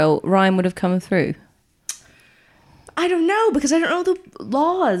were real, Ryan would have come through? I don't know because I don't know the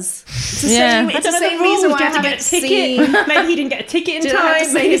laws. It's the Yeah. same. I It's the don't know same the reason rules. why Do I you have to haven't get a ticket? seen. Maybe he didn't get a ticket in Did I have to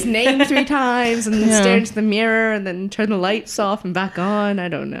time. say his name 3 times and Yeah. stare into the mirror and then turn the lights off and back on? I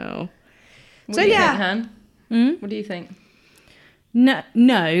don't know. What So do you yeah. think, Han? What do you think?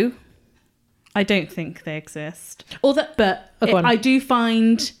 No, I don't think they exist. But Oh, go on. I do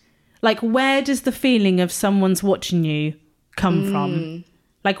find, like, where does the feeling of someone's watching you come from?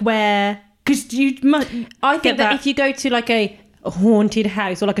 Like, where? Because you must. I think that if you go to like a haunted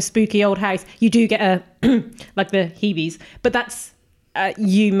house or like a spooky old house, you do get a like the heebies. But that's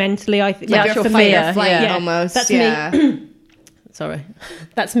you mentally. I think. Yeah, like, actual for fear, me, Fight or flight yeah. almost. That's yeah. me. Sorry,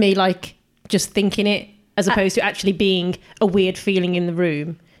 that's me. Like just thinking it as opposed to actually being a weird feeling in the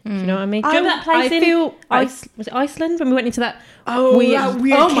room. Do you know what I mean? Do you remember that place I in feel- was it Iceland when we went into that Oh, weird, that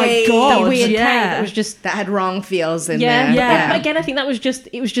weird oh my cave. God. that weird yeah. cave that was just That had wrong feels in yeah, there. Yeah. But again, I think that was just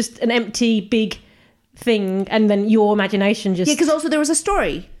an empty big thing, and then your imagination just Yeah, because also there was a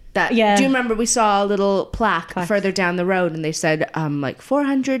story that. Yeah. Do you remember we saw a little plaque further down the road, and they said like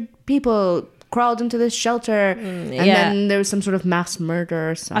 400 people crawled into this shelter, and yeah. then there was some sort of mass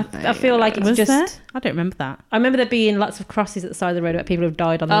murder or something. I feel like it's Was just. there? I don't remember that. I remember there being lots of crosses at the side of the road about people who've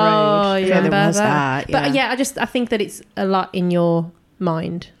died on the Oh, road. yeah. Yeah, there Remember was that. But yeah, I think that it's a lot in your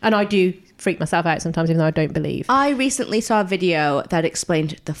mind, and I do freak myself out sometimes, even though I don't believe. I recently saw a video that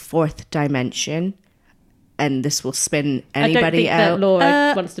explained the 4th dimension, and this will spin I don't anybody think out. that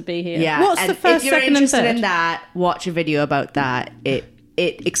Laura wants to be here. Yeah. What's and the first, if you're second, and interested third? in that, watch a video about that.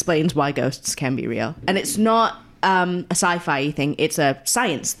 It explains why ghosts can be real, and it's not a sci-fi thing; it's a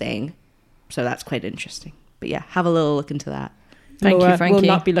science thing. So that's quite interesting. But yeah, have a little look into that. Thank Laura you, Frankie. will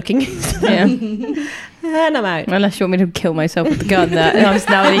not be looking. Yeah. And I'm out. Unless you want me to kill myself with the gun, that is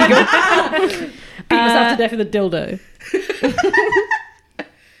now illegal. Beat myself to death with a dildo.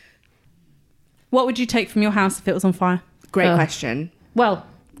 What would you take from your house if it was on fire? Great question. Well,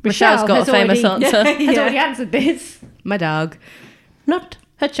 Michelle's got has a famous already, answer. has already answered this. My dog. Not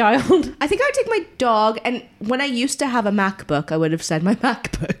her child. I think I would take my dog, and when I used to have a MacBook, I would have said my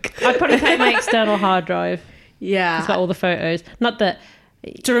MacBook. I'd probably take my external hard drive. Yeah. It's got all the photos. Not that.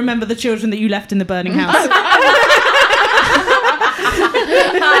 To remember the children that you left in the burning house.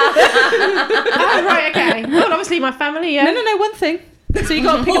 Oh, right, okay. Well, obviously my family, yeah. No, one thing. So you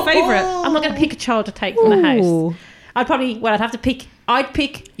got to pick a favourite. I'm not going to pick a child to take from the house. I'd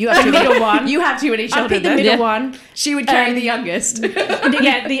pick You have the middle one. You have too many I'd children. pick the then. middle Yeah. one. She would carry the youngest.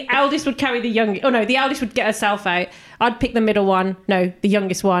 Yeah, the eldest would carry the youngest. Oh no, the eldest would get herself out. I'd pick the middle one. No, the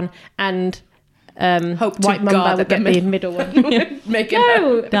youngest one, and Hope to White God Mamba that would the get the middle one. Make it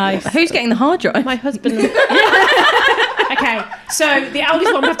No, Nice. Who's getting the hard drive? my husband. Okay, so the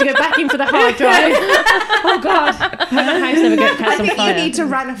eldest one would have to go back in for the hard drive. Oh God, my house never get I catch on think fire. you need to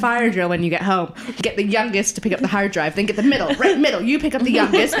run a fire drill when you get home. Get the youngest to pick up the hard drive, then get the middle. Right, middle. You pick up the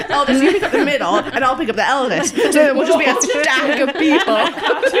youngest. Eldest, you pick up the middle, and I'll pick up the eldest. So then we'll just be a stack of people.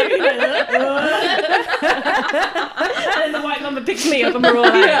 And the White Mamba picks me up and we're all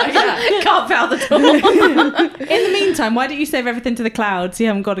out. Can't fail the door. In the meantime, why don't you save everything to the cloud so you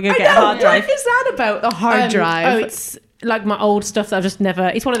haven't got to go get a No, hard drive? What is that about? The hard drive. Oh, it's like my old stuff that I've just never.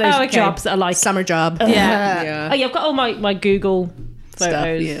 It's one of those Oh, okay. jobs that are like. Summer job. Yeah. Yeah. Oh yeah, I've got all my Google Stuff,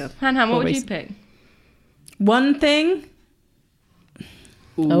 photos. yeah. Han, what would you Always. pick? One thing.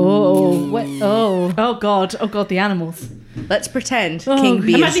 Oh, Oh God, the animals. Let's pretend King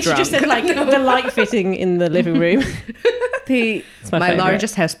B is imagine she drunk. just said like the light fitting in the living room. It's my favourite.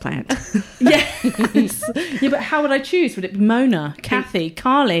 largest houseplant. Yes. Yeah, but how would I choose? Would it be Mona, Kathy,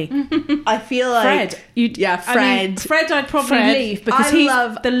 Carly, I feel like Fred? You'd, yeah, I mean, Fred. Fred, I'd probably Fred. leave because I he's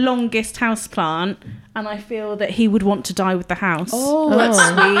love- the longest houseplant, and I feel that he would want to die with the house. Oh, that's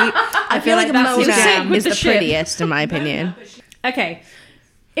sweet. I feel like that's his jam. Mona is With the the ship. prettiest in my opinion. Okay.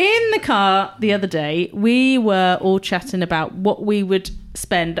 In the car the other day, we were all chatting about what we would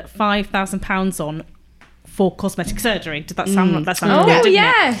spend £5,000 on for cosmetic surgery. Does that sound that sounds Oh, good, didn't it?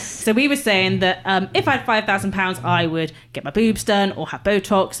 yes. So we were saying that if I had £5,000, I would get my boobs done or have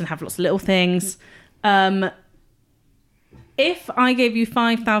Botox and have lots of little things. If I gave you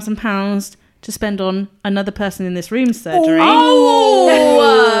 £5,000 to spend on another person in this room's surgery,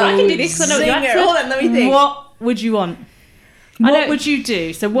 I can do this because I know what you Zinger. answered. Hold on, let me think. what would you want? What would you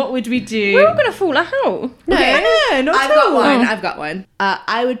do? So what would we do? We're all going to fall out. No, not I've at got all. one. I've got one.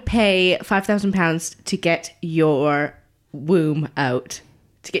 I would pay £5,000 to get your womb out,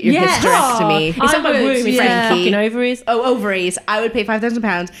 to get your Yes. hysterectomy. It's not my would, womb, it's yeah. like fucking ovaries. Oh, ovaries. I would pay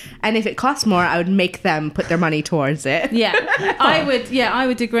 £5,000, and if it costs more, I would make them put their money towards it. Yeah, I would. Yeah, I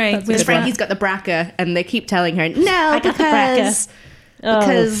would agree. Because Frankie's got the BRCA, and they keep telling her, no, got the because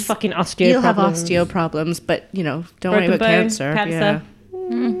Oh, fucking osteo you'll have problems. osteo problems, but, you know, don't Broken worry about bone, cancer. cancer.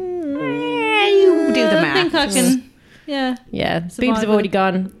 Yeah. You do the I math. think I can. Yeah, Yeah, boobs Survivor. have already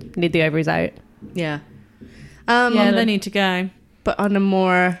gone. Need the ovaries out. Yeah. yeah, they need to go. But on a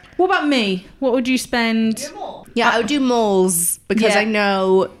more... What about me? What would you spend? Yeah, I would do moles, because Yeah. I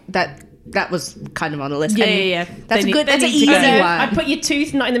know that was kind of on the list. Yeah, And yeah, yeah. That's They good. need- That's they an need easy to go. one. I'd put your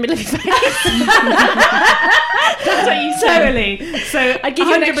tooth not in the middle of your face. That's what you said. Totally. So I'd give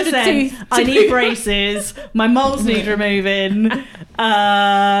you an extra 100%, tooth. I need braces. My moles need removing.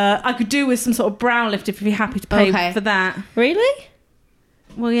 I could do with some sort of brow lift if you're happy to pay Okay. for that. Really?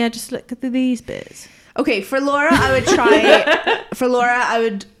 Well, yeah, just look at these bits. Okay, for Laura, I would try. For Laura,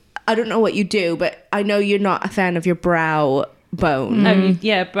 I don't know what you do, but I know you're not a fan of your brow bone. Oh,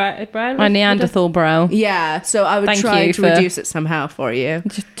 yeah, brown. My Neanderthal brow. Yeah, so I would Thank try you to for- reduce it somehow for you.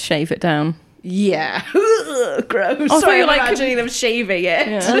 Just shave it down. Yeah. Gross. thought Sorry, you I'm like- imagining them shaving it.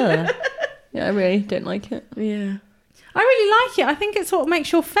 Yeah, I really don't like it. Yeah. I really like it. I think it sort of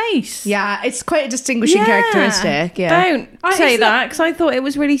makes your face. Yeah, it's quite a distinguishing Yeah. characteristic. Yeah. Don't I- say it's that because I thought it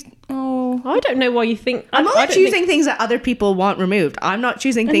was really. Oh, I don't know why you think. I'm I only don't choosing think- things that other people want removed. I'm not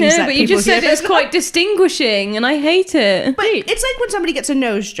choosing things no, that but you people just said here- it's quite distinguishing, and I hate it. But it's like when somebody gets a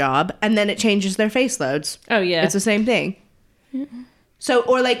nose job and then it changes their face loads. Oh yeah. It's the same thing. So,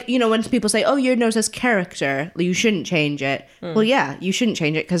 or like, you know, when people say, oh, your nose has character, you shouldn't change it. Well, yeah, you shouldn't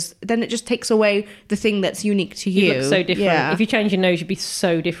change it because then it just takes away the thing that's unique to you. You look so different. Yeah. If you change your nose, you'd be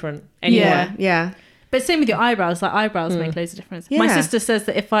so different. Anyway. Yeah, yeah. But same with your eyebrows. Like eyebrows make loads of difference. My Yeah. sister says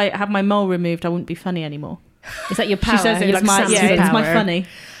that if I have my mole removed, I wouldn't be funny anymore. Is that your power? She says You're it's like my Sam's it's my power. funny.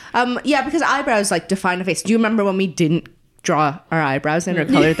 Yeah, because eyebrows like define a face. Do you remember when we didn't draw our eyebrows in or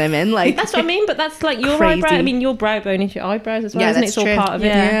color them in? Like That's what I mean, but that's like your Crazy. eyebrow. I mean, your brow bone is your eyebrows as well, yeah, isn't it? that's It's all true. part of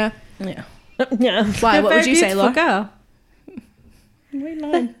Yeah. it. Yeah. Why? You're What a would very you say, beautiful Laura?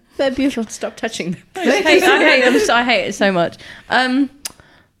 girl. They're beautiful. Stop touching them. I hate them. I hate it so much.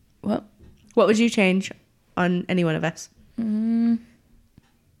 What? What would you change on any one of us?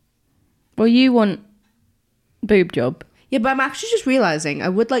 Well, you want boob job. Yeah, but I'm actually just realizing I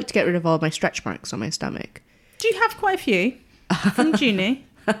would like to get rid of all my stretch marks on my stomach. Do you have quite a few from Junie?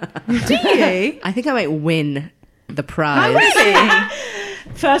 Do you? I think I might win the prize.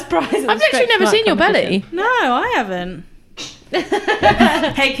 First prize. I've actually never seen your belly. No, I haven't.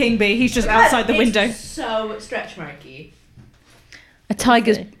 Hey, King B, he's just outside the window. So stretch marky. A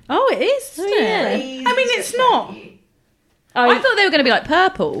tiger's. Oh, it is. Isn't yeah. it? I mean, it's not. I thought they were going to be like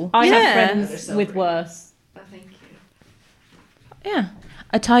purple. I Yeah. have friends with worse. Thank you. Yeah.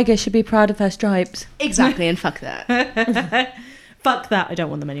 A tiger should be proud of her stripes. Exactly, and fuck that. Fuck that. I don't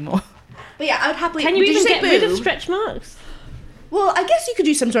want them anymore. But yeah, I would happily. Can you Did even say get rid of boob? stretch marks? Well, I guess you could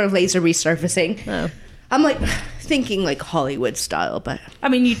do some sort of laser resurfacing. No. I'm like thinking like Hollywood style, but I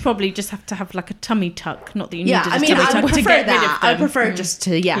mean, you'd probably just have to have like a tummy tuck. Not that you yeah, needed a I mean, tummy I tuck would to prefer get rid that. of them. I prefer just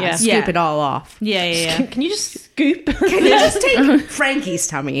to Yeah. scoop Yeah. it all off. Yeah, yeah, yeah. Can you just scoop? Can you just take Frankie's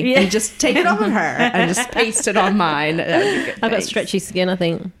tummy and just take it off of her and just paste it on mine? That would be good, I've got thanks. stretchy skin, I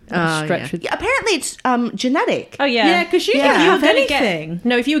think. Oh, Stretch yeah. with. Yeah, apparently it's genetic. Oh yeah. Yeah, because you Yeah. can If you have were gonna get- anything.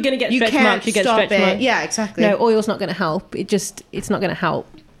 No, if you were going to get You stretch can't marks, you get stop stretch it. marks. Yeah, exactly. No, oil's not going to help. It's not going to help.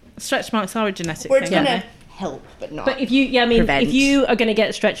 Stretch marks are a genetic Or it's thing. gonna help, but not. But if you, I mean, Prevent. if you are going to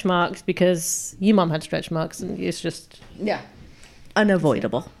get stretch marks because your mum had stretch marks, and it's just, yeah,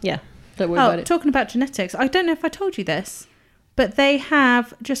 unavoidable. yeah, don't worry about Oh, it. talking about genetics, I don't know if I told you this, but they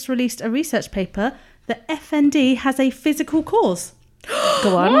have just released a research paper that FND has a physical cause.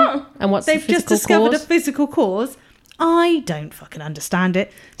 Go on. And what's They've the just physical discovered cause? a physical cause. I don't fucking understand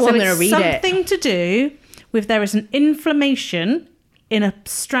it. Well, so I'm gonna it's read it. something to do with there is an inflammation in a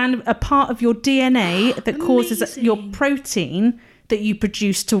strand, a part of your DNA that causes your protein that you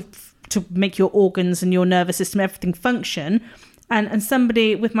produce to make your organs and your nervous system, everything function. And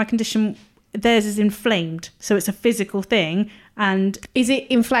somebody with my condition theirs is inflamed, so it's a physical thing. And Is it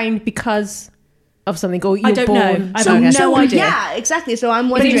inflamed because of something, or you're I don't born? know. I So have no idea. Yeah, exactly. So I'm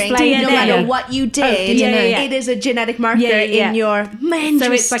wondering, it's no DNA. matter what you did, DNA. it is a genetic marker Yeah. in your. Interesting.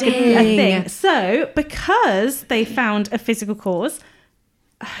 So it's like a thing. So because they found a physical cause,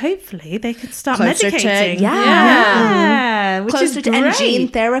 hopefully they could start Closer to- medicating. Which Closer is to great. and gene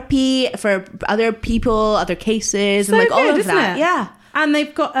therapy for other people, other cases, and So like all good, of isn't that. it? Yeah. And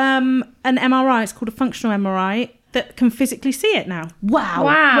they've got an MRI. It's called a functional MRI that can physically see it now. Wow.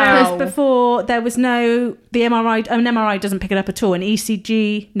 Whereas before there was no an MRI doesn't pick it up at all. An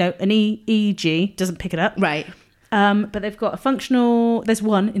EEG doesn't pick it up. Right. But they've got a functional. There's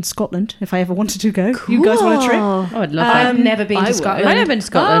one in Scotland. If I ever wanted to go, you guys want a trip? Oh, I'd love I've that. never been I to would. Scotland. I've never been to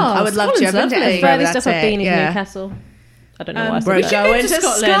Scotland. I would love to. I've been to Scotland's Edinburgh, The but furthest that's stuff I've been it. is Yeah. Newcastle. I don't know why I We're said that. going to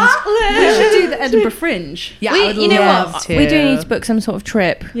Scotland. We should do the Edinburgh Fringe. Yeah, I would you know love what? to. We do need to book some sort of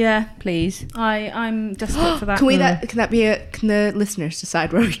trip, Yeah, please. I'm desperate for that. Can we? Can that be a? Can the listeners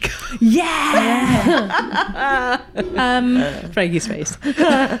decide where we go? Frankie's face.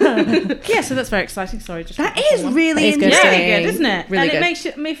 Yeah, so that's very exciting. Sorry, just That is really That is good. interesting. really good, isn't it? Really and good. it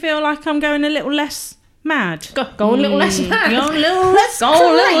makes me feel like I'm going a little less mad. Go on, little less. Going a little less Go a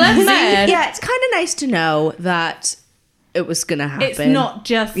little less crazy. mad. Yeah, it's kind of nice to know that it was gonna happen. It's not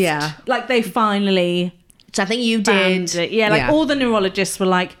just like they finally So I think you found did. it. Yeah, like all the neurologists were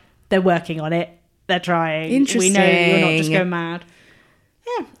like, they're working on it. They're trying. We know you're not just Interesting. going mad.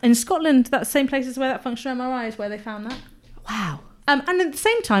 Yeah, in Scotland, that same place is where that functional MRI is where they found that. Wow. And at the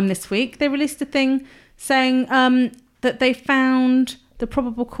same time this week, they released a thing saying that they found the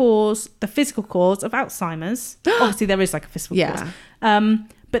probable cause, the physical cause of Alzheimer's. Obviously, there is like a physical Yeah. cause.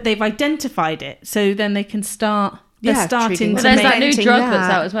 But they've identified it. So then they can start... They're Yeah, starting treating to it. There's make... that new Preventing drug that.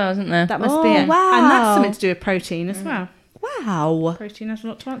 that's out as well, isn't there? That must Oh, be it. wow. And that's something to do with protein as well. Wow. Protein has a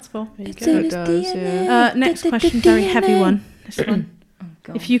lot to answer for. It does, yeah. Next question, very heavy one. This one.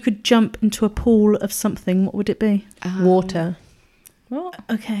 If you could jump into a pool of something, what would it be? Water. What?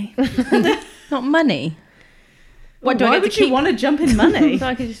 Okay. Not money. Why do I get to would you keep- want to jump in money? So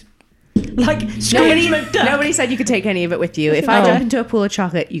I could just... Like Nobody said you could take any of it with you. If I Oh. jump into a pool of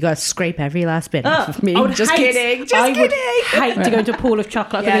chocolate, you gotta scrape every last bit off of me. Just kidding. Just I would kidding. hate to go into a pool of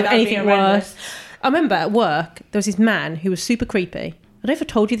chocolate. I Yeah, think of that'd be anything horrendous. worse. I remember at work there was this man who was super creepy. I don't know if I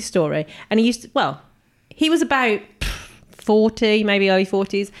told you the story. And he used to, he was about 40, maybe early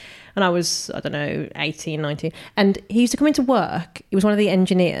 40s. And I was, I don't know, 18, 19. And he used to come into work. He was one of the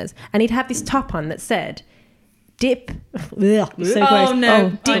engineers. And he'd have this top on that said, dip, ugh, it's so Oh, gross. no. I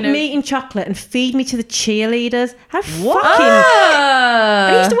Dip know. me in chocolate and feed me to the cheerleaders. How fucking... Ah!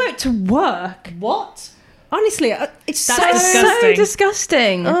 I used to wear it to work. What? Honestly, it's That's so... disgusting. So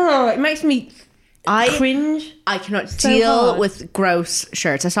disgusting. Oh, it makes me I cringe. cannot So deal hard. with gross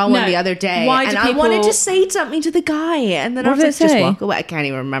shirts. I saw one No. the other day, Why and do I wanted people- to say something to the guy, and then I What was did like, it just say? walk away. I can't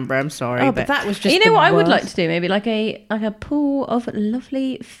even remember. I'm sorry, Oh, but that was just You know the what I would like worst. to do? Maybe like a pool of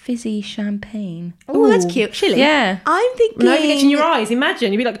lovely fizzy champagne. oh, that's cute. Chilly. Yeah. I'm thinking. No, it gets in your eyes.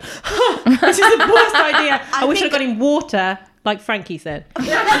 Imagine. You'd be like, this is the worst idea. I wish I'd got in water, like Frankie said.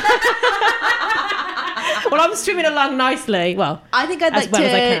 Well, I'm swimming along nicely. Well, I think I'd as like well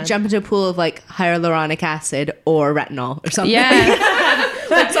as I to can. jump into a pool of like hyaluronic acid or retinol or something. Yeah.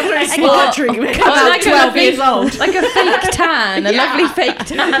 like some sort of Or- small treatment. or like a 12 lovely- years old. Like a fake tan, a lovely fake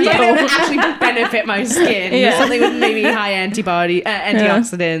tan. Yeah, that would actually benefit my skin. Yeah. Something with maybe high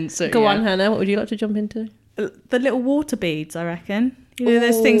antioxidants. Or, go yeah. on, Hannah. What would you like to jump into? The little water beads, I reckon. You know,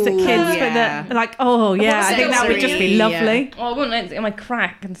 those things that kids Ooh, put yeah. that, like, oh yeah, I think that would just be Sensory, lovely. Oh, I wouldn't like to get my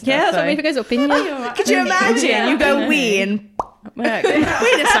crack and stuff. Yeah, that's though. what if it goes up in you. Could you imagine? You go wee and wait a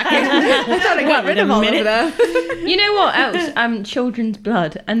second. I thought I got rid of all of them. You know what else? Children's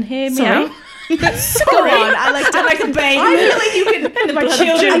blood. And hear me Sorry? out. Go on. I like to bathe. I feel like you can. My I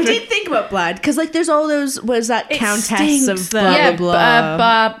children. did think about blood because like there's all those. Was that Countess stinks, of though. blah Yeah, blah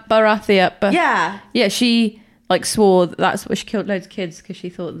blah? Baratheon. Yeah. Yeah, she like swore that's what she killed loads of kids because she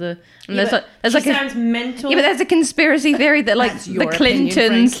thought the. And there's She like a. sounds mental. Yeah, but there's a conspiracy theory that like That's the your opinion,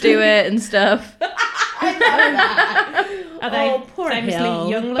 Clintons Frank. do it and stuff. Are they famously Hill.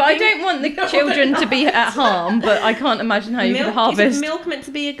 young looking? But I don't want the children to be at harm. But I can't imagine how you could Milk, harvest. is milk meant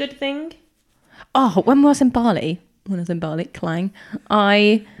to be a good thing? Oh, when I was in Bali, Klang,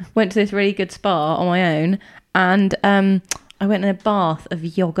 I went to this really good spa on my own, and I went in a bath of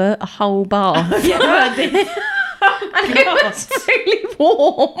yogurt, a whole bath. And it was really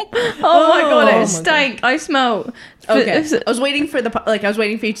warm. Oh my god, it stank. I smelled. Okay. I was waiting for I was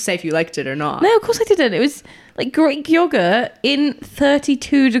waiting for you to say if you liked it or not. No, of course I didn't. It was like Greek yogurt in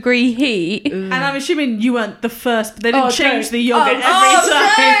 32-degree heat. And I'm assuming you weren't the first, but they didn't change don't. the yogurt every Oh,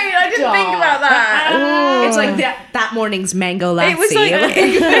 time. no, I didn't think about it's like that morning's mango lassi. It was like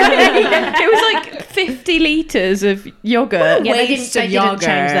it was like 50 litres of yogurt. Yeah, waste they of didn't yogurt.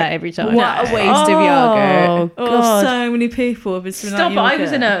 change that every time. What a waste of yogurt. Oh, God. so many people have been spilling Stop out it, I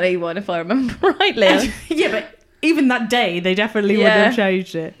was yogurt. an early one if I remember rightly. Yeah, but even that day, they definitely would Yeah. have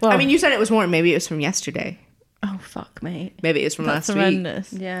changed it. I mean, you said it was warm. Maybe it was from yesterday. Oh, fuck, mate. Maybe it was from That's last week.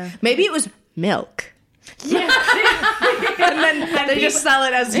 horrendous. Yeah. Maybe it was milk. Yeah. and then they just sell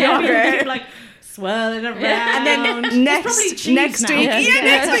it as People yogurt. like swirling around. And then probably next cheese next now. week, Yeah.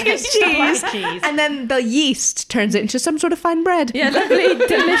 next week is cheese. cheese. And then the yeast turns it into some sort of fine bread. Yeah, lovely,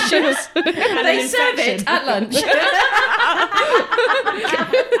 delicious. And They an serve it infection. at lunch.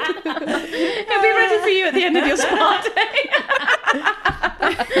 It'll be ready for you at the end of your spa day.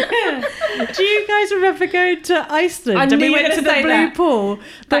 Do you guys remember going to Iceland? I And knew we you were went gonna to the say Blue that. Pool.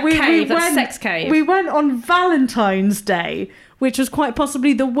 That cave, that sex cave. We went on Valentine's Day, which was quite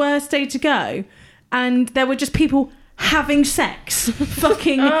possibly the worst day to go. And there were just people having sex,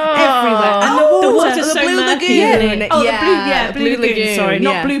 fucking everywhere. And the water's so Blue murky, Lagoon. isn't it? Oh, Yeah, the Blue Lagoon. Sorry,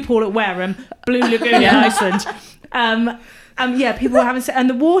 not yeah. Blue Pool at Wareham, Blue Lagoon in Iceland. Yeah, people were having sex, and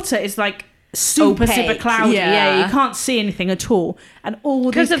the water is like super Opaque, cloudy. yeah. Yeah, you can't see anything at all, and all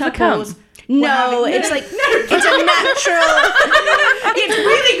these 'Cause of the couples. cum? No, it's like it's a natural. It's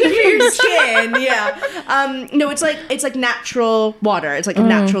really good for your skin. Yeah. No, it's like natural water. It's like a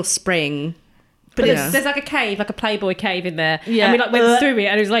natural spring. But Yeah. there's like a cave, like a Playboy cave in there. Yeah. And we like went through it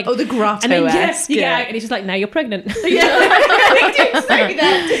and it was like, Oh, the grotto. and then yes, you get out and it's just like, now you're pregnant.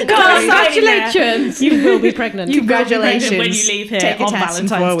 Congratulations. You will be pregnant. Congratulations. when you leave here Take a on test in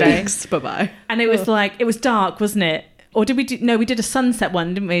Valentine's 4 Day. weeks. Bye bye. And it was like it was dark, wasn't it? Or did we do? No, we did a sunset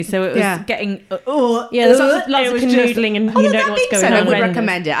one, didn't we? So it was Yeah. getting. Yeah, there's lots it of was just- canoodling and you Although don't know that what's being going said, I on. would Horrendous.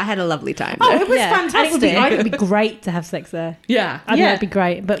 recommend it. I had a lovely time. Oh, there. it was Yeah. fantastic. And I think it'd be great to have sex there. Yeah. I think it'd be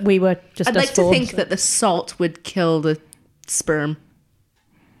great, but we were just I'd us like to four, think so- that the salt would kill the sperm.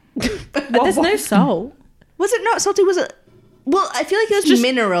 There's no soul. Was it not salty? Was it? Well, I feel like it was just-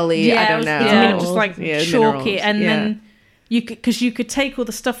 minerally. I don't know. Yeah, just like Yeah, chalky, minerals. and Yeah. then you could because you could take all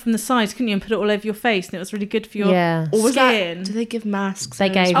the stuff from the sides, couldn't you, and put it all over your face, and it was really good for your Yeah. Or was skin. that? Do they give masks? They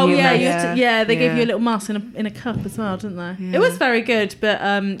gave Oh you yeah, a you mask. had to, they gave Yeah. you a little mask in a cup as well, didn't they? It was very good, but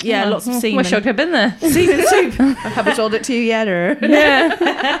lots of semen. Wish I could have been there. Semen soup. Have I told it to you yet, or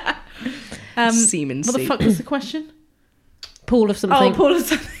Yeah. semen? What the soup. fuck was the question? Pool of something. Oh, Paul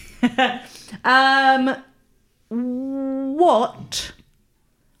is what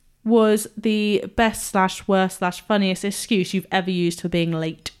was the best / worst / funniest excuse you've ever used for being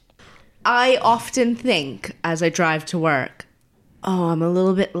late? I often think as I drive to work, oh, I'm a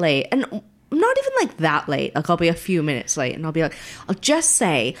little bit late. And I'm not even like that late. Like I'll be a few minutes late and I'll be like, I'll just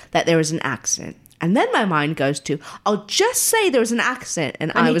say that there was an accident. And then my mind goes to, I'll just say there was an accident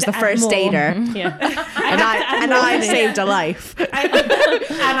and I need was to the add first more. dater Yeah. and I saved a life. And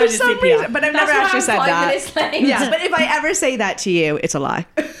I For just some CPR. reason, but I've never why actually I'm said 5 that. minutes late. Yeah, but if I ever say that to you, it's a lie.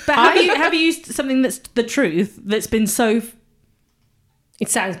 But have you used something that's the truth that's been so? It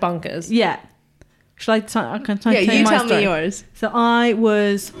sounds bonkers. Yeah. Shall I? I can Yeah, tell you my tell story. me yours. So I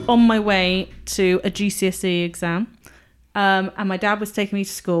was on my way to a GCSE exam, and my dad was taking me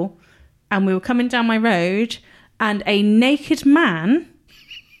to school, and we were coming down my road, and a naked man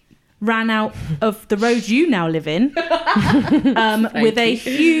ran out of the road you now live in with a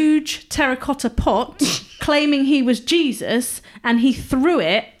huge terracotta pot, claiming he was Jesus, and he threw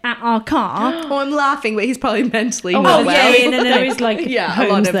it at our car. Oh, I'm laughing, but he's probably mentally Oh, not well. yeah, no. There is like Yeah, a lot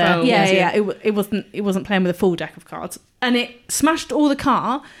homes of there. homes. Yeah. It wasn't playing with a full deck of cards, and it smashed all the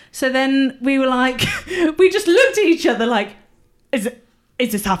car. So then we were like, we just looked at each other like, is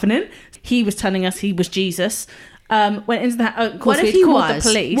this happening? He was telling us he was Jesus. Went into that. Of course, What if we'd he called was? the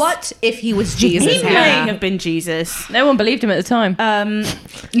police. What if he was Jesus? He may Hannah? have been Jesus. No one believed him at the time.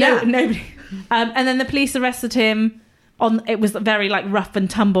 Yeah. Nobody. And then the police arrested him. It was very like rough and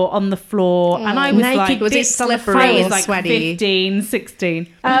tumble on the floor, and I was naked. like, Was he bits on the slippery front. I was and like sweaty? 15, 16.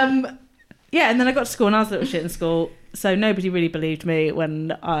 Yeah, and then I got to school and I was a little shit in school, so nobody really believed me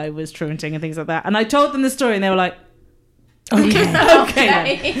when I was truanting and things like that. And I told them the story, and they were like,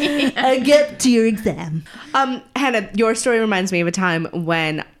 "Okay, get to your exam." Hannah, your story reminds me of a time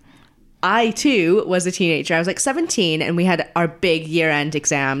when I too was a teenager. I was like 17 and we had our big year-end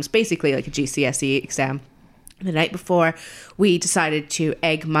exams, basically like a GCSE exam. The night before, we decided to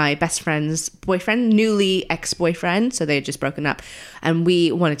egg my best friend's boyfriend, newly ex-boyfriend, so they had just broken up, and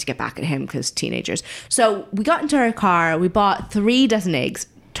we wanted to get back at him because teenagers. So we got into our car, we bought 3 dozen eggs.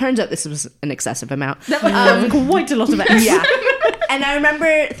 Turns out this was an excessive amount. Quite a lot of eggs. Yeah. And I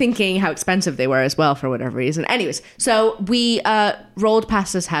remember thinking how expensive they were as well for whatever reason. Anyways, so we rolled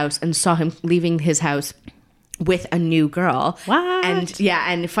past his house and saw him leaving his house with a new girl. What?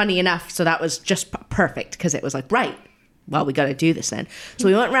 And funny enough, so that was just perfect because it was like, right, well, we got to do this then. So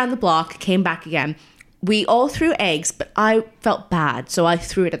we went around the block, came back again. We all threw eggs, but I felt bad, so I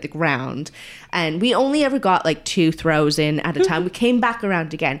threw it at the ground. And we only ever got like 2 throws in at a time. We came back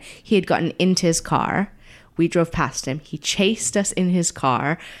around again. He had gotten into his car. We drove past him. He chased us in his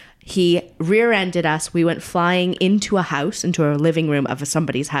car. He rear-ended us. We went flying into a house, into a living room of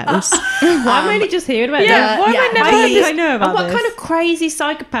somebody's house. I'm only just hearing about yeah, that. Why yeah. have I never I heard think this? I know about And what this. kind of crazy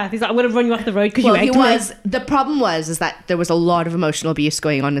psychopath? He's like, I'm going to run you off the road because Well, you he egged me. was. The problem was that there was a lot of emotional abuse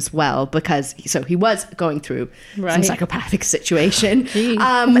going on as well because he was going through some Right. psychopathic situation. Rear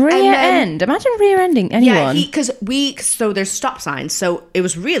and then- end. Imagine rear-ending anyone. Yeah, so there's stop signs, so it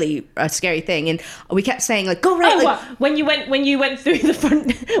was really a scary thing, and we kept saying like, "Go right." Oh, like, what? When you went through the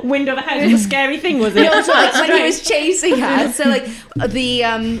front window of the house, it was a scary thing, was it? No, so like when he was chasing us, so like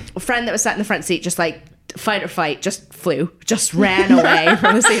the friend that was sat in the front seat just like fight or flight, just ran away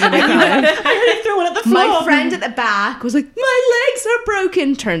from the scene of the crime. I threw one at the floor. My friend at the back was like, my legs are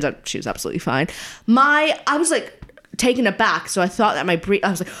broken. Turns out she was absolutely fine. I was like taken aback, so I thought that I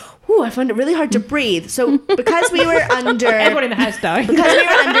was like, ooh, I found it really hard to breathe. So because we were under Everyone in the house died. because we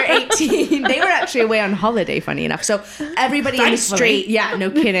were under 18, they were actually away on holiday, funny enough. So everybody in the street, yeah, no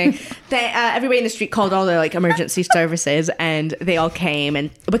kidding. Everybody in the street called all the like emergency services, and they all came. And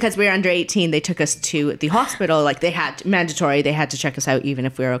because we were under 18, they took us to the hospital. Like they had to check us out even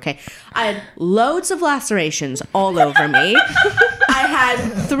if we were okay. I had loads of lacerations all over me. I had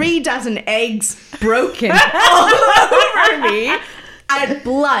 36 eggs broken all over me. I had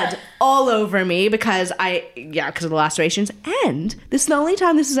blood all over me because of the lacerations. And this is the only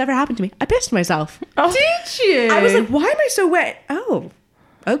time this has ever happened to me. I pissed myself. Did you? I was like, why am I so wet? Oh,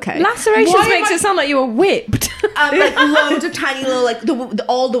 okay. Lacerations Why makes am I- it sound like you were whipped. Like loads of tiny little, like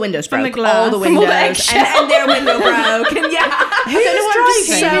all the windows broke. the glass. All the From windows. all the and their window broke. And Who's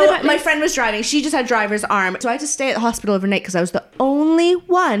driving? So my friend was driving. She just had driver's arm. So I had to stay at the hospital overnight because I was the only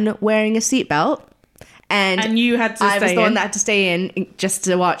one wearing a seatbelt. And you had to I was stay the one in. that had to stay in just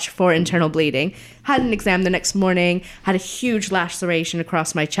to watch for internal bleeding. Had an exam the next morning. Had a huge laceration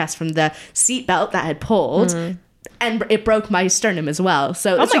across my chest from the seatbelt that had pulled. And it broke my sternum as well.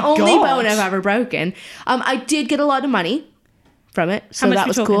 So it's the my only God. bone I've ever broken. I did get a lot of money from it. So much that we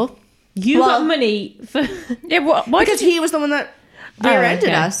was talking? cool. You Well- got money for. Yeah, why Because he was the one that rear-ended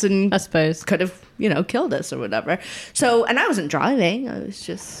okay. us and I suppose. could have, killed us or whatever. So, and I wasn't driving. I was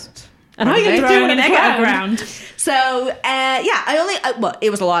just... And how are you going to Throwing throw an egg at the ground. So, it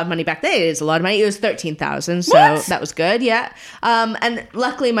was a lot of money back then. It is a lot of money. It was 13,000, so What? that was good, yeah. And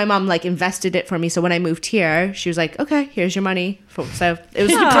luckily my mom, like, invested it for me, so when I moved here, she was like, okay, here's your money. So it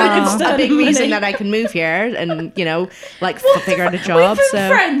was kind of a big reason that I can move here and, figure out a job. We've been So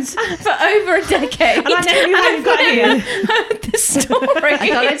friends for over a decade. And I never knew how you got here. heard this story. I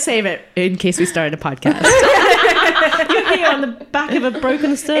thought I'd save it in case we started a podcast. You're here on the back of a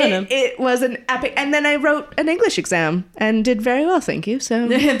broken sternum. It was an epic, and then I wrote an English exam and did very well, thank you. So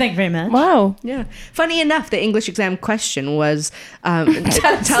Thank you very much. Wow. yeah, funny enough, the English exam question was tell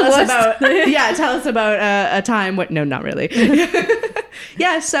us about a time. What? No, not really.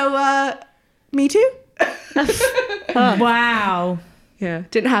 Yeah, so me too. Wow. Yeah,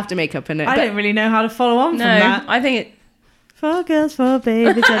 didn't have to make up in it. I don't really know how to follow on No, from that. I think it. For girls, for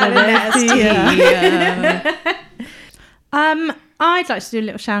babies, and I'd like to do a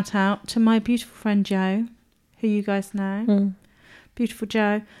little shout out to my beautiful friend Jo, who you guys know. Beautiful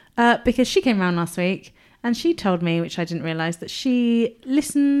Jo. Because she came around last week and she told me, which I didn't realise, that she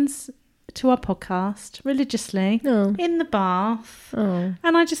listens to our podcast religiously in the bath. And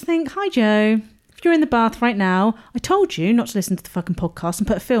I just think, hi Jo, if you're in the bath right now, I told you not to listen to the fucking podcast and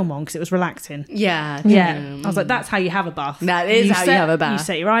put a film on because it was relaxing. Yeah, Yeah. I was like, that's how you have a bath. That is how you have a bath. You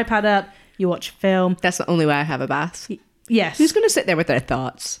set your iPad up, you watch a film. That's the only way I have a bath. Yes. Who's going to sit there with their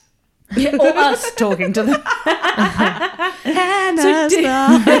thoughts? or us talking to them.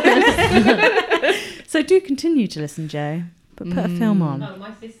 So do continue to listen, Jo, but put a film on. Oh,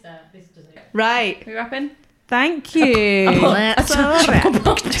 my sister does it. Right. Are we wrapping? Thank you. Let's all wrap.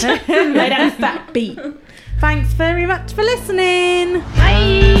 Lay down a fat beat. Thanks very much for listening.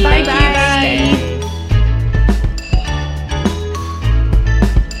 Bye. Bye.